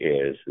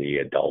is the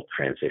adult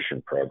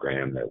transition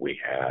program that we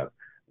have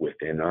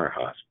within our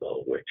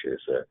hospital, which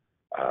is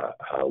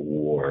a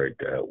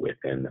ward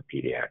within the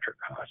pediatric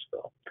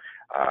hospital.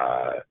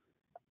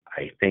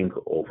 I think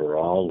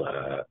overall,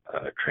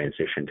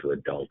 transition to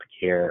adult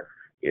care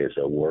is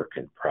a work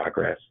in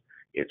progress.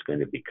 It's going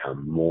to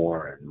become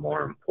more and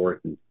more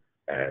important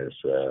as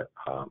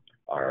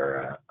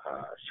our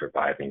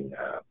surviving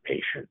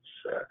patients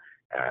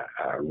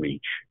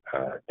reach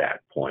that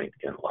point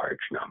in large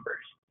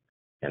numbers.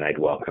 And I'd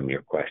welcome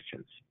your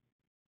questions.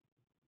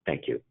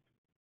 Thank you.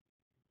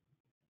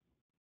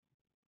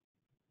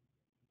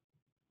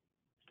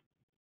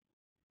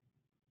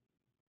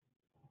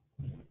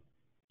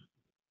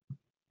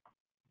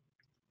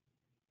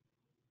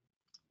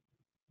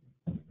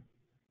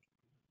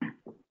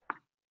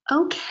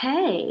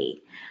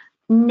 Okay,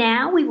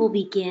 now we will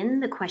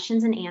begin the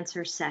questions and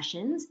answer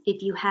sessions.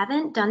 If you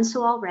haven't done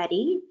so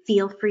already,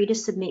 feel free to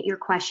submit your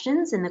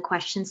questions in the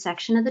questions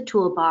section of the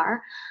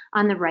toolbar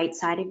on the right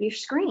side of your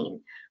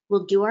screen.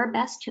 We'll do our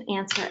best to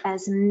answer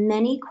as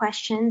many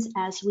questions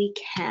as we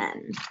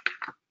can.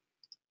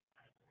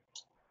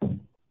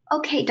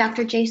 Okay,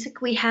 Dr.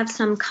 Jaksic, we have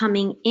some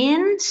coming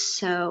in.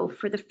 So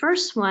for the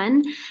first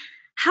one,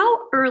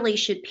 how early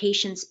should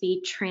patients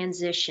be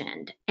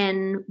transitioned?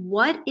 And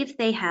what if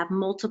they have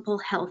multiple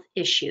health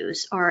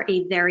issues or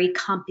a very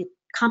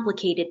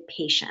complicated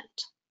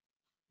patient?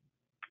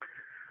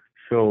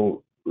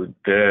 So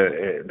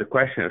the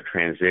question of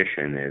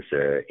transition is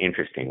an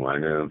interesting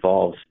one. It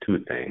involves two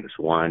things.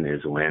 One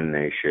is when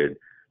they should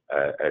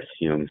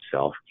assume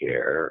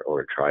self-care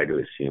or try to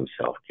assume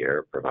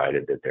self-care,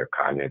 provided that they're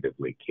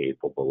cognitively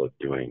capable of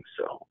doing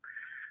so.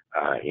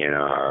 In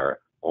our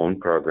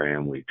own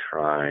program, we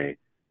try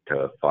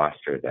to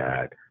foster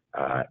that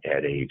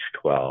at age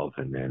 12,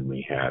 and then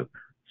we have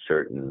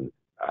certain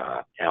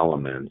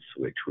elements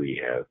which we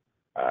have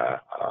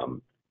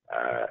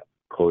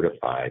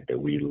codified that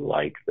we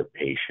like the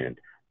patient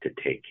to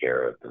take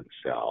care of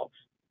themselves.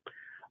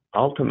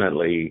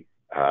 Ultimately,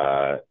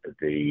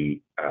 the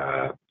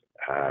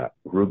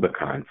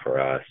Rubicon for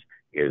us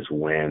is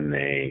when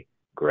they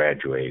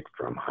graduate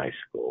from high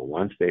school.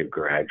 Once they've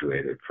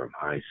graduated from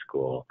high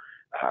school,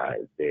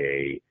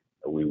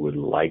 we would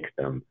like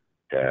them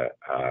to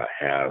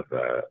have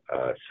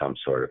some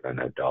sort of an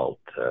adult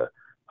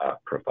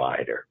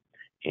provider.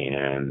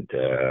 And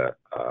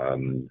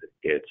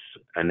it's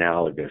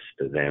analogous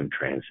to them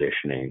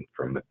transitioning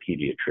from a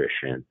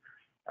pediatrician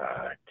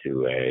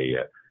to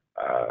a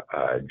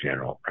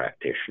general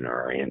practitioner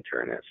or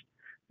internist.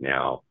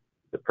 Now,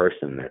 the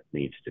person that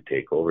needs to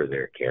take over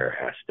their care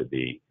has to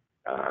be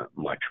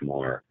much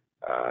more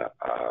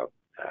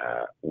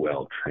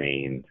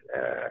well-trained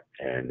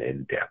and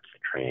in-depth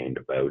trained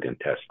about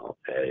intestinal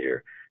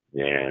failure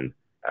than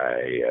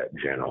a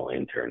general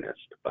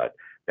internist. But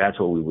that's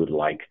what we would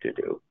like to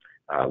do.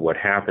 What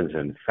happens,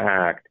 in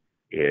fact,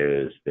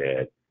 is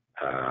that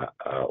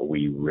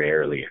we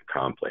rarely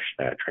accomplish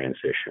that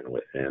transition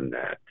within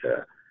that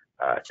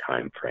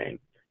time frame.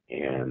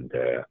 And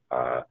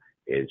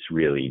it's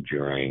really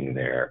during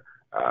their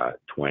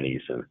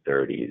 20s and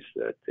 30s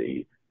that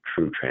the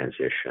true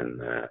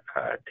transition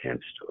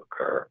tends to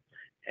occur.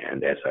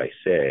 And as I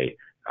say,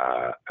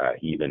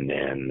 even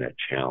then, the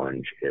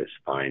challenge is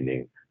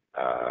finding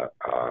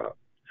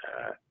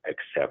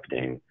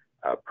accepting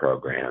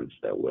programs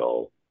that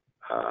will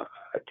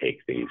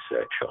take these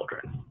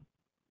children.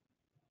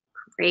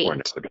 Great.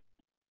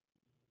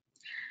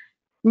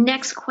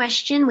 Next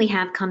question we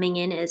have coming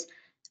in is,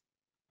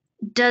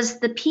 does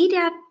the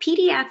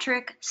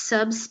pediatric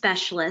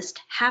subspecialist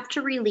have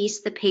to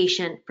release the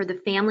patient for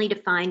the family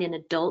to find an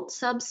adult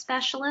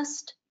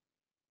subspecialist?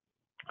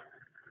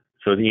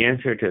 So the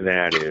answer to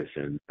that is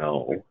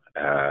no,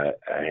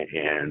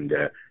 and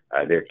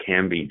there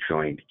can be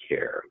joint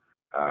care.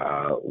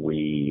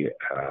 We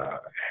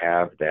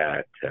have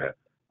that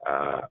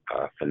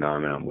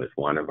phenomenon with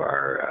one of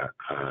our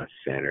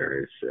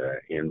centers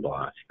in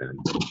Boston.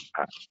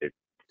 It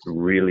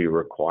really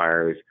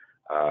requires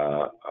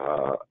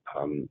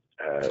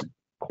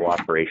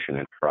cooperation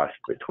and trust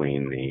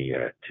between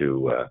the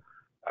two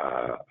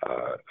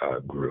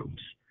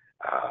groups.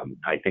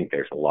 I think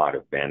there's a lot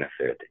of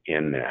benefit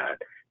in that.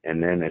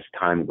 And then as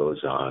time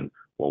goes on,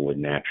 one would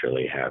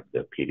naturally have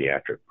the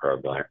pediatric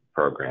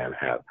program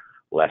have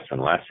less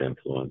and less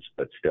influence,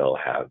 but still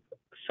have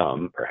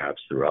some,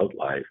 perhaps throughout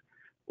life,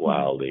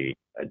 while the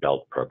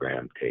adult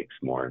program takes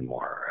more and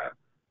more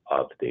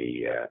of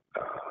the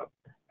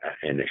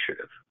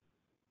initiative.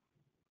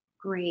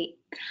 Great.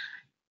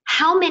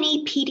 How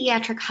many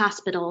pediatric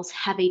hospitals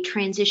have a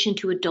transition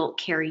to adult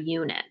care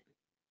unit?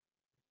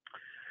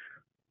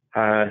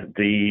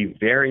 The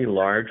very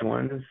large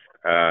ones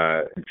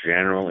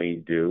generally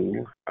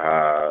do,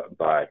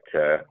 but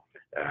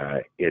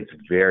it's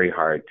very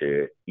hard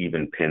to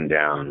even pin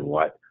down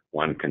what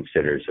one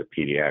considers a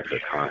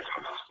pediatric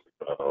hospital.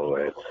 So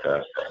it's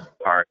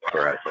hard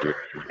for us to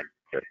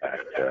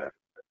answer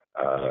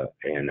that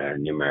in a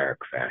numeric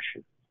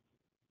fashion.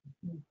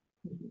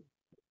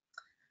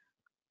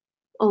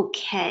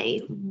 Okay,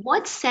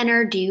 what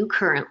center do you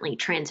currently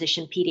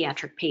transition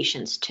pediatric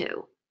patients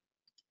to?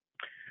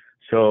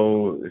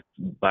 So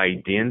by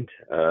dint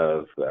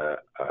of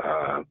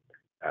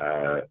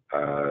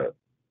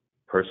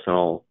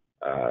personal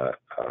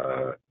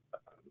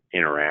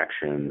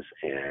interactions,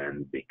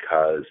 and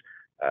because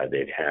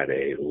they'd had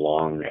a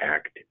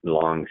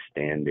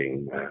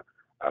long-standing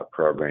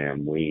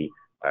program, we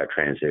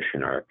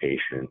transition our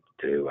patients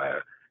to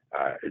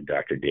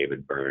Dr.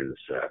 David Burns'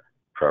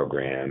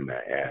 program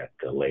at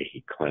the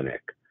Leahy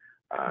Clinic.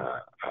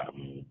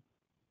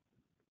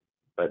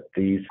 But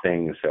these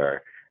things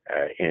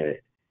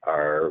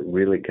are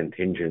really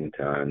contingent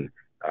on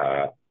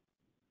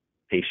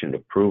patient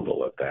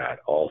approval of that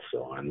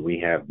also. And we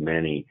have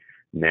many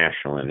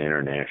national and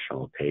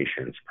international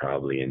patients,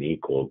 probably an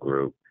equal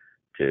group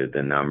to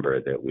the number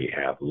that we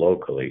have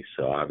locally.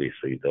 So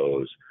obviously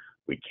those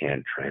we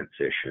can't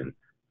transition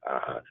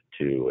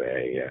to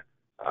a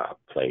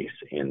place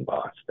in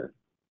Boston.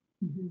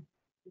 Mm-hmm.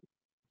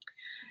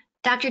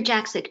 Dr.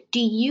 Jaksic, do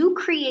you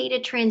create a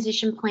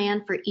transition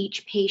plan for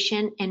each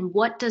patient, and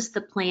what does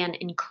the plan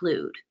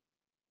include?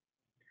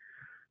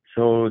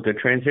 So the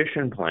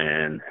transition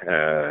plan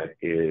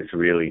is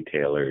really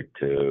tailored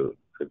to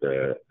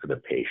the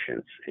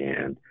patients,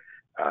 and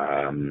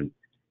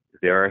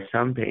there are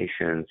some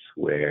patients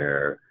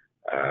where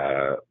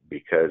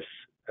because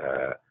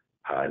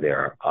there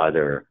are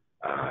other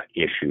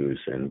issues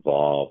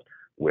involved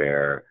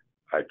where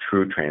a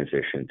true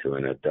transition to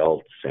an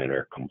adult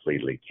center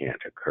completely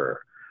can't occur.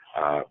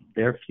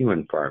 They're few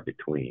and far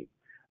between.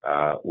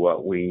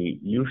 What we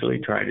usually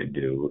try to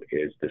do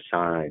is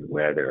decide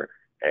whether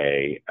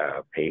a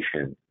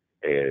patient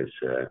is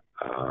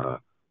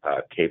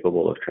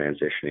capable of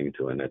transitioning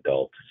to an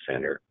adult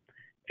center.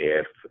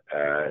 If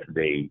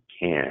they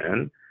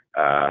can,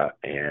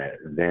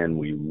 and then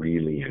we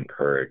really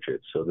encourage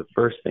it. So the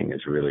first thing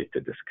is really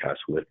to discuss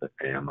with the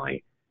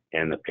family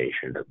and the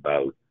patient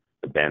about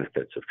the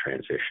benefits of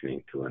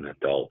transitioning to an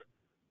adult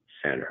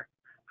center.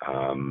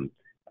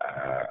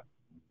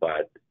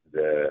 But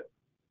the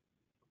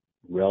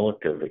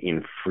relatively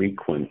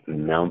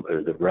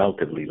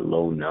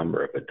low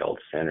number of adult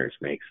centers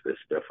makes this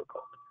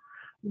difficult.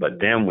 But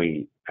then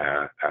when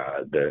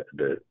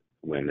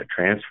the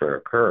transfer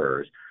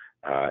occurs,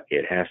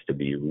 it has to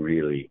be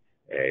really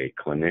a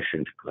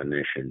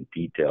clinician-to-clinician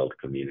detailed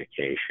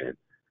communication,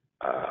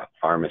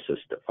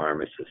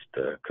 pharmacist-to-pharmacist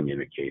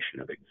communication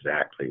of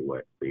exactly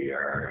what we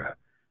are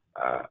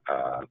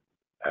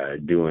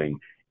doing.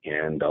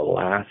 And the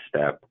last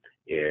step,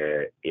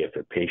 if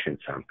a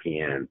patient's on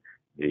PN,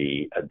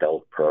 the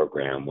adult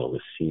program will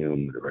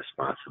assume the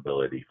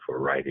responsibility for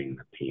writing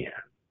the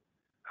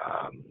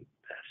PN.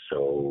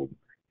 So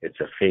it's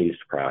a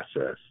phased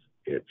process.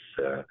 It's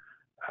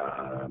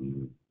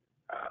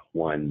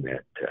one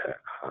that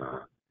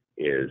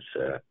is,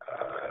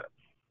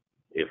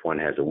 if one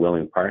has a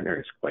willing partner,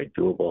 it's quite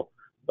doable,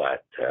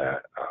 but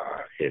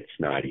it's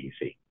not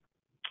easy.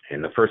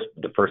 And the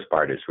first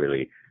part is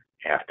really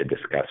have to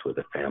discuss with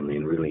the family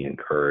and really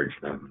encourage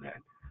them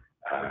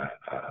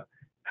that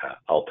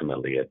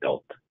ultimately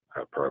adult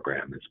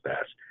program is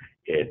best.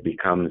 It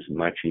becomes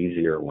much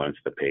easier once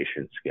the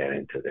patients get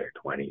into their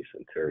 20s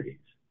and 30s.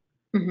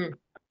 Mm-hmm.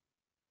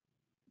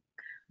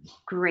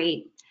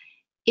 Great.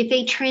 If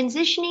a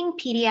transitioning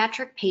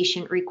pediatric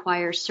patient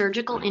requires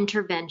surgical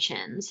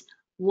interventions,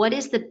 what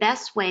is the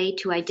best way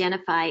to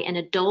identify an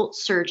adult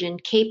surgeon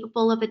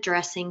capable of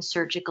addressing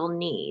surgical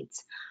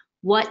needs?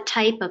 What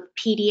type of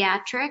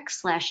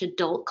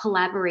pediatric/adult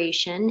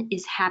collaboration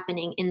is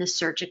happening in the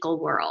surgical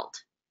world?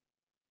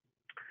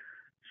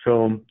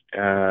 So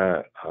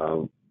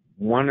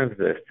one of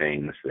the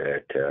things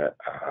that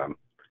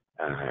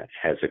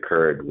has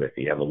occurred with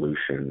the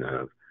evolution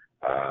of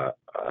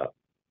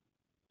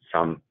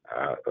some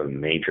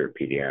major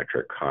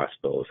pediatric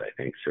hospitals, I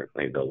think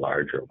certainly the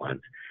larger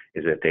ones,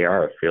 is that they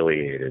are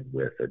affiliated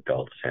with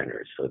adult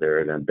centers. So they're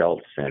an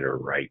adult center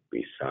right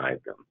beside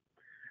them.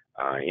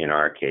 In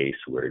our case,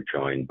 we're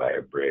joined by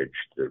a bridge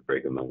to the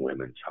Brigham and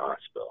Women's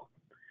Hospital.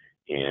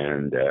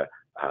 And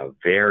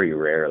very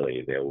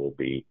rarely there will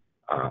be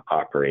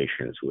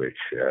operations which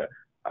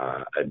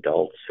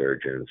adult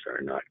surgeons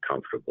are not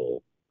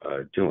comfortable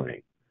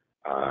doing.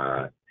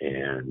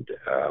 And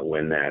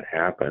when that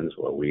happens,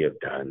 what we have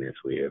done is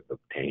we have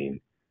obtained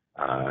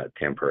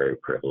temporary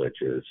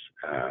privileges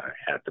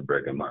at the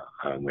Brigham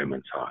and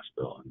Women's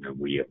Hospital, and then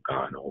we have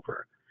gone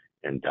over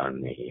and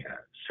done the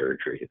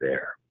surgery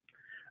there.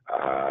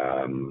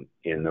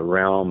 In the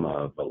realm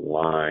of the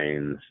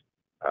lines,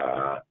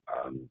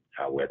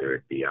 whether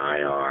it be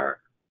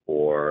IR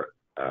or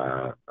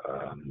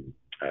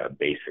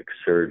basic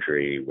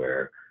surgery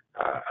where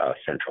a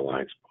central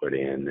line's put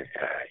in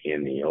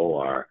the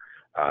OR,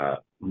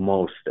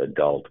 most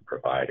adult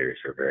providers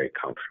are very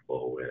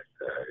comfortable with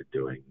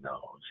doing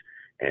those.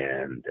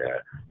 And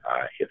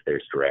if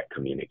there's direct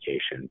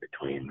communication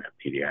between the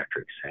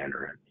pediatric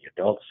center and the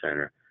adult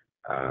center,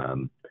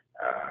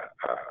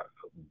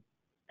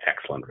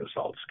 excellent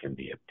results can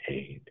be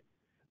obtained.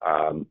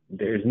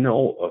 There's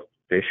no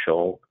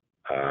official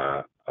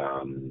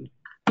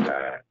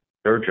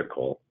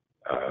surgical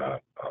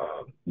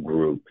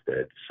group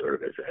that's sort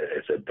of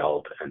as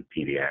adult and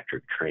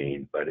pediatric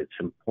trained, but it's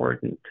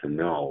important to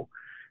know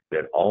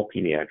that all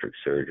pediatric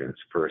surgeons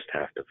first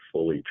have to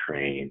fully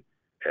train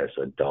as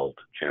adult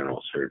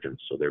general surgeons.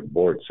 So they're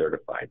board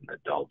certified in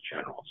adult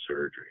general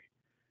surgery.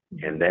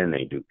 And then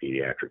they do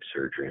pediatric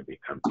surgery and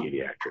become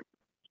pediatric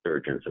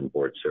surgeons and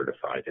board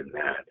certified in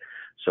that.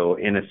 So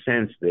in a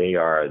sense, they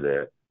are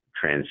the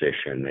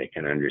transition. They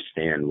can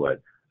understand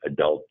what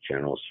adult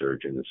general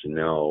surgeons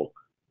know,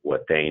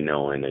 what they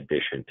know in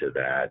addition to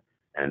that,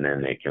 and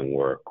then they can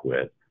work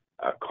with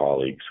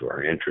colleagues who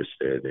are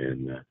interested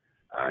in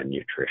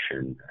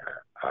nutrition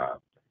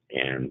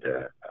and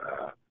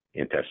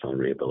intestinal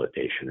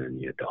rehabilitation in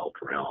the adult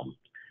realm.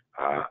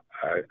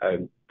 A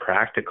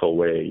practical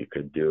way you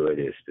could do it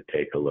is to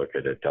take a look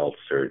at adult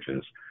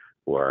surgeons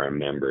who are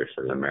members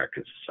of the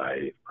American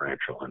Society of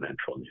Parenteral and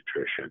Enteral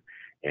Nutrition,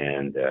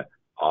 and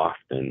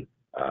often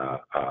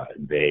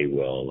they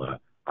will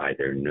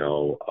either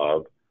know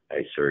of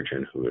a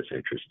surgeon who is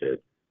interested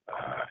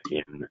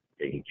in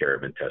taking care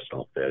of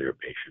intestinal failure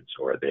patients,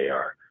 or they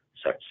are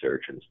such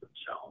surgeons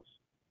themselves.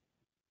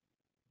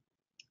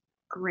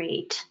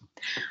 Great.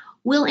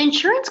 Will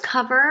insurance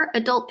cover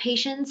adult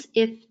patients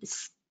if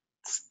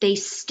they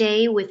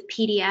stay with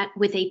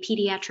a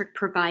pediatric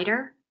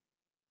provider?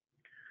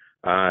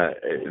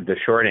 The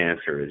short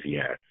answer is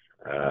yes,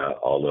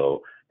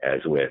 although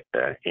as with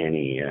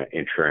any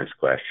insurance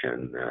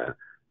question,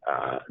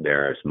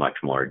 there is much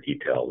more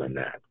detail than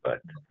that.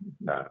 But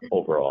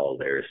overall,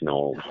 there is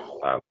no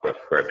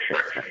prescription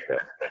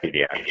that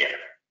pediatric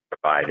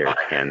providers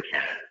can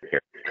take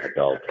care of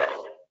adult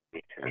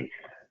patients.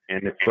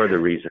 And it's for the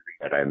reasons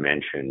that I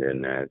mentioned,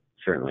 and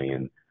certainly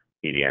in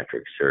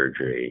pediatric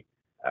surgery,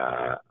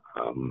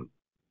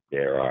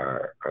 there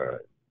are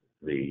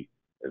the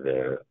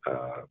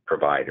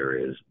provider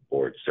is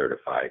board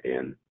certified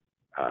in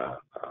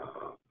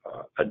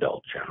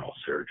adult general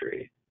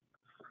surgery,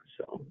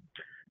 so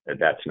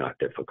that's not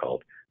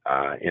difficult.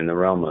 In the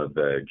realm of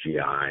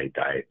GI,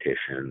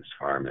 dietitians,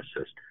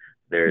 pharmacists,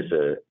 there's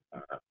a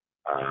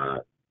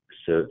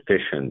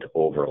sufficient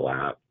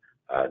overlap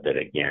that,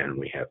 again,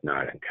 we have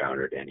not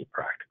encountered any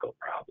practical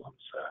problems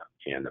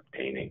in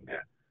obtaining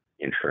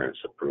insurance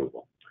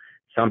approval.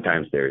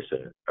 Sometimes there's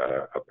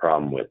a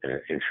problem with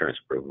insurance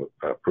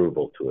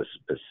approval to a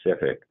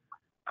specific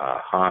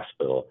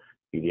hospital.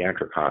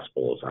 Pediatric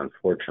hospitals,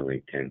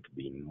 unfortunately, tend to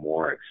be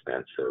more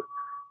expensive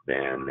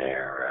than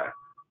their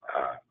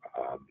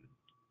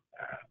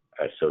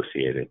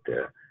associated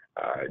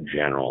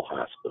general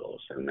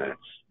hospitals, and that's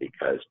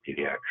because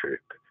pediatric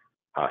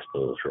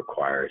hospitals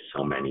require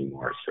so many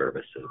more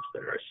services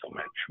that are so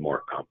much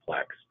more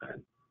complex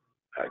than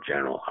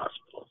general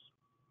hospitals.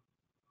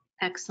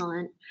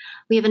 Excellent.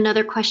 We have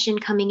another question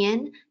coming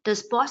in.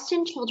 Does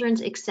Boston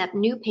Children's accept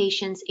new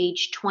patients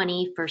age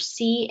 20 for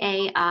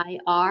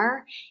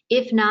CAIR?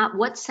 If not,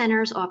 what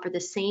centers offer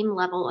the same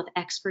level of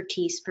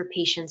expertise for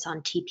patients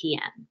on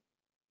TPN?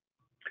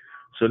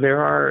 So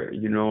there are,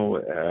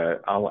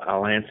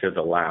 I'll answer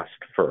the last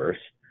first.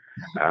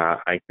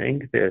 I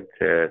think that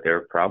there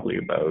are probably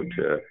about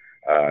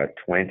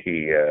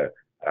 20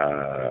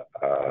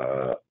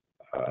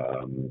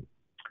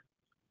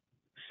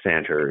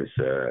 centers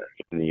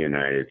in the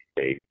United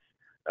States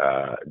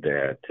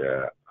that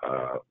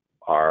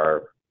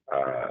are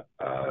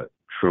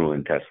true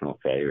intestinal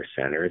failure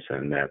centers,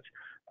 and that's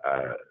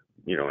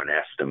an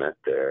estimate,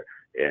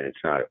 and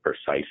it's not a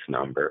precise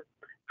number.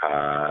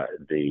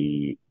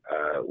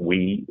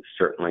 We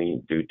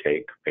certainly do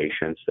take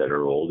patients that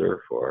are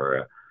older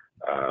for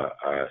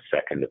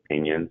second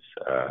opinions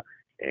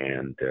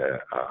and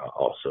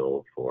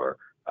also for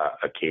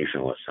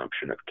occasional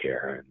assumption of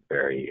care in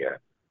very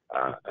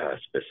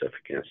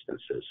specific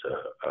instances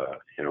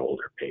in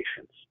older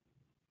patients.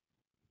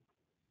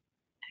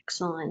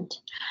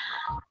 Excellent.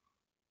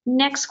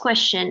 Next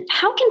question.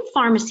 How can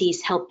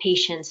pharmacies help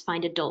patients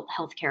find adult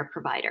healthcare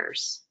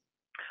providers?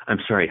 I'm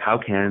sorry, how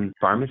can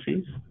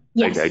pharmacies?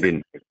 Yes. I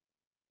didn't.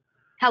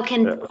 How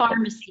can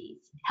pharmacies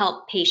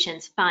help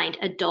patients find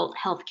adult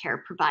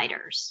healthcare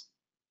providers?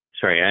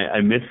 Sorry,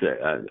 I missed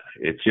it.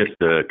 It's just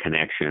the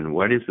connection.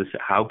 What is this?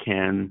 How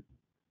can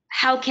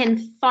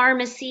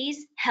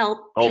pharmacies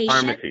help patients? Oh,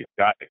 pharmacies.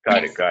 Got it.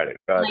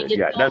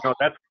 Yeah, no,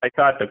 that's what I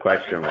thought the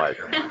question was.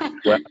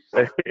 Well,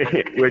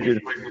 which is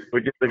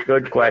a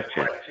good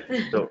question.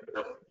 So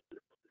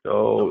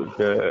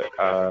the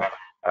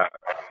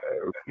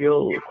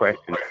real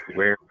question is,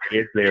 where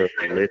is there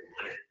a list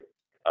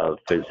of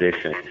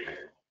physicians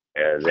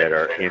that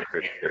are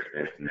interested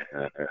in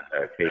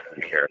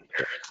taking care of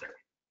them?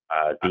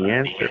 The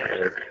answer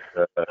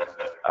is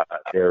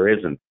there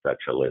isn't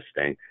such a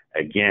listing.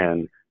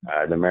 Again,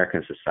 the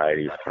American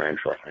Society of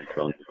Parenteral and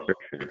Enteral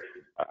Nutrition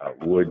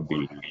would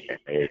be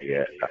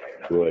a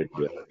good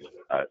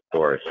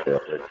source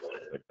of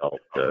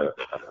adult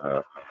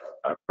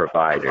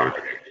providers.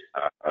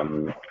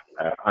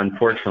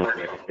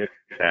 Unfortunately, it's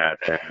that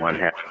one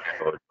has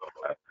to go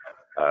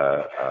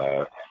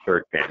to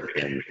search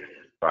engines,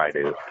 try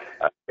to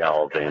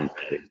delve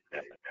into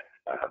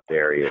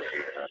various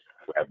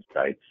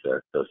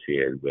websites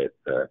associated with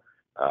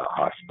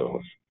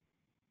hospitals.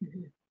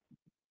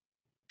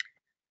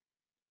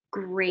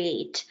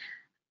 Great.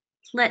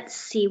 Let's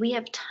see, we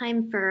have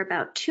time for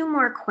about 2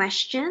 more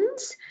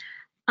questions.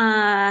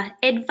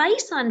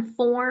 Advice on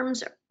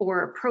forms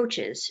or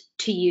approaches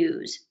to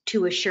use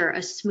to assure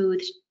a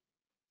smooth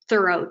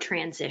thorough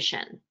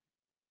transition?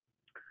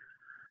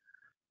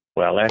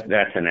 Well,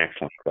 that's an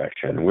excellent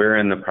question. We're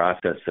in the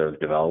process of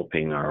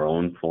developing our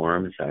own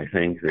forms. I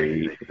think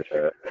the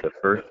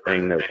first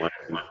thing that one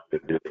needs to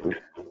do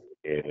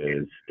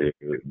is to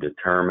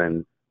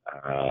determine,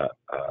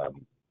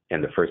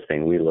 and the first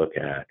thing we look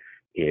at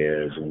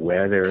is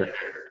whether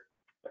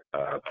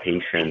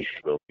patients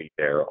will be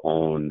their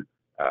own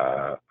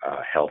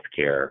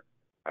healthcare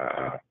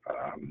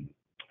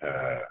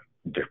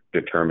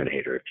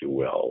determinator, if you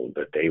will,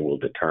 that they will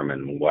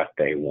determine what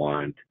they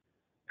want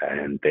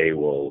and they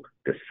will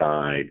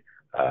decide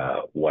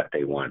what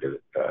they want to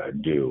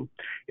do.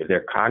 If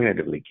they're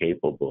cognitively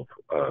capable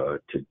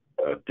of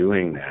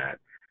doing that,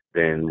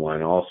 then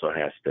one also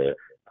has to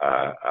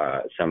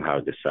somehow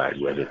decide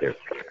whether their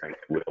parents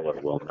will or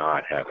will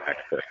not have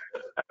access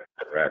to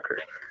the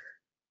record.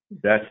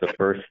 That's the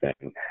first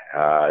thing.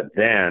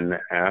 Then,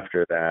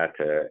 after that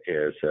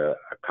is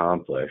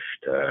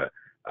accomplished,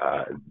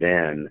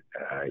 then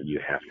you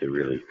have to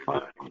really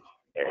find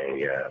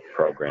a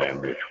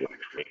program which will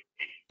fit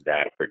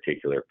that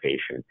particular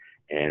patient,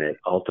 and it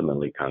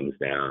ultimately comes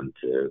down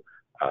to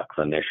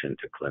clinician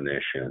to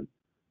clinician,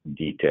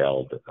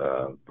 detailed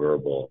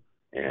verbal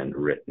and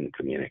written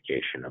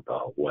communication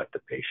about what the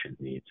patient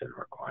needs and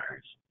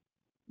requires.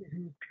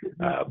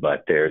 Mm-hmm.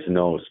 But there's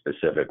no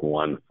specific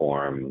one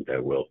form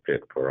that will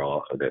fit for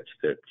all, that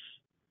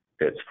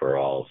fits for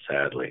all,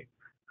 sadly.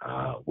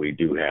 We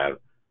do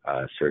have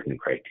certain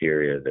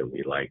criteria that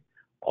we like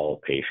all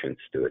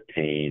patients to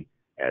attain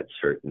at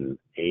certain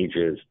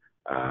ages,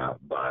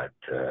 but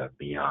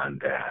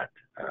beyond that,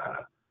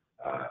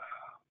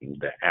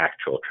 the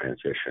actual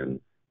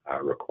transition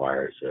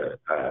requires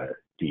a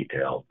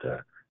detailed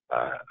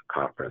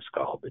conference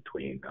call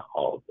between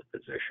all of the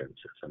physicians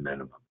as a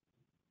minimum.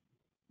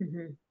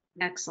 Mm-hmm.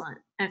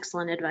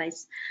 Excellent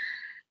advice.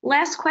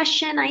 Last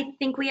question I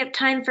think we have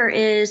time for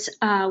is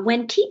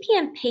when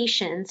TPN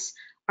patients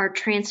are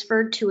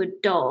transferred to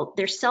adult,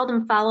 they're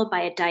seldom followed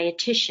by a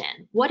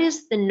dietitian. What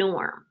is the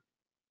norm?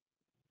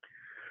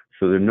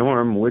 So the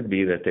norm would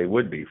be that they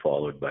would be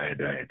followed by a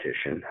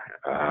dietitian,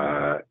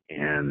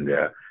 and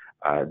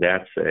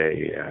that's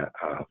a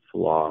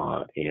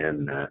flaw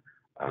in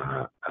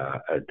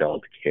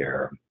adult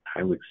care.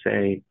 I would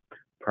say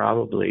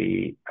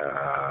probably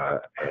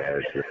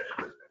as the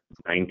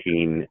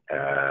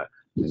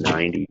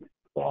 1990s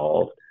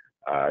evolved,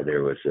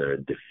 there was a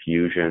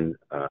diffusion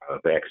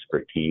of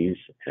expertise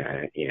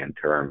in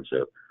terms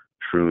of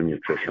true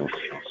nutritional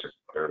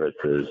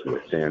services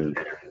within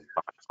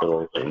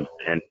hospitals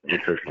and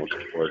nutritional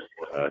support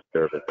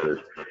services,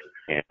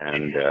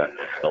 and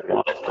the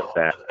loss of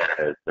that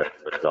has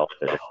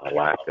resulted in a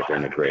lack of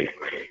integration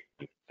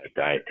of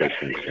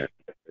dietitians and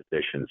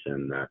physicians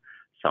in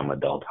some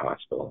adult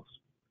hospitals.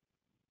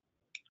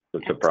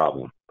 It's a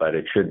problem, but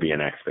it should be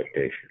an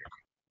expectation.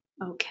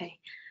 Okay,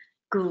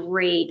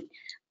 great.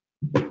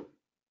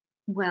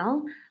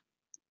 Well,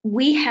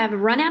 we have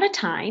run out of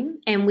time,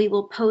 and we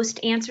will post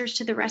answers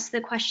to the rest of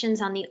the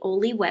questions on the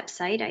Oley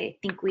website. I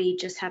think we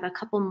just have a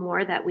couple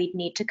more that we'd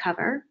need to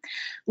cover.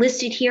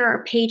 Listed here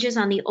are pages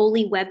on the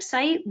Oley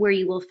website where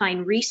you will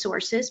find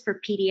resources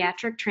for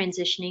pediatric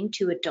transitioning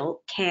to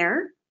adult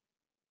care.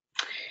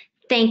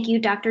 Thank you,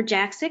 Dr.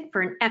 Jaksic,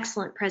 for an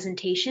excellent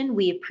presentation.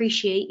 We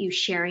appreciate you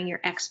sharing your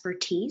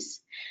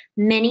expertise.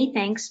 Many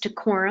thanks to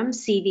Quorum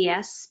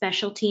CVS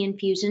Specialty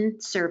Infusion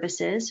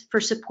Services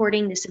for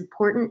supporting this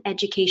important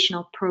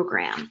educational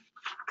program.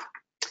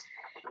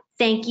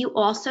 Thank you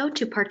also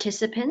to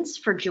participants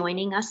for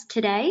joining us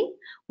today.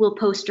 We'll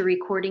post a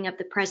recording of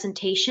the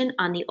presentation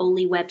on the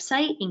Oley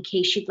website in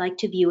case you'd like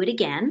to view it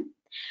again.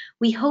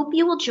 We hope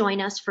you will join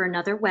us for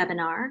another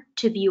webinar.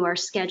 To view our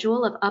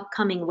schedule of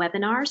upcoming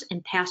webinars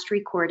and past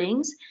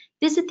recordings,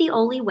 visit the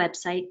Oley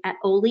website at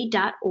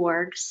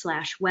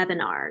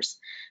oley.org/webinars.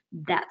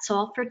 That's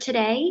all for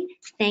today.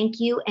 Thank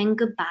you and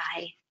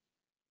goodbye.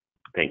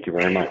 Thank you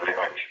very much.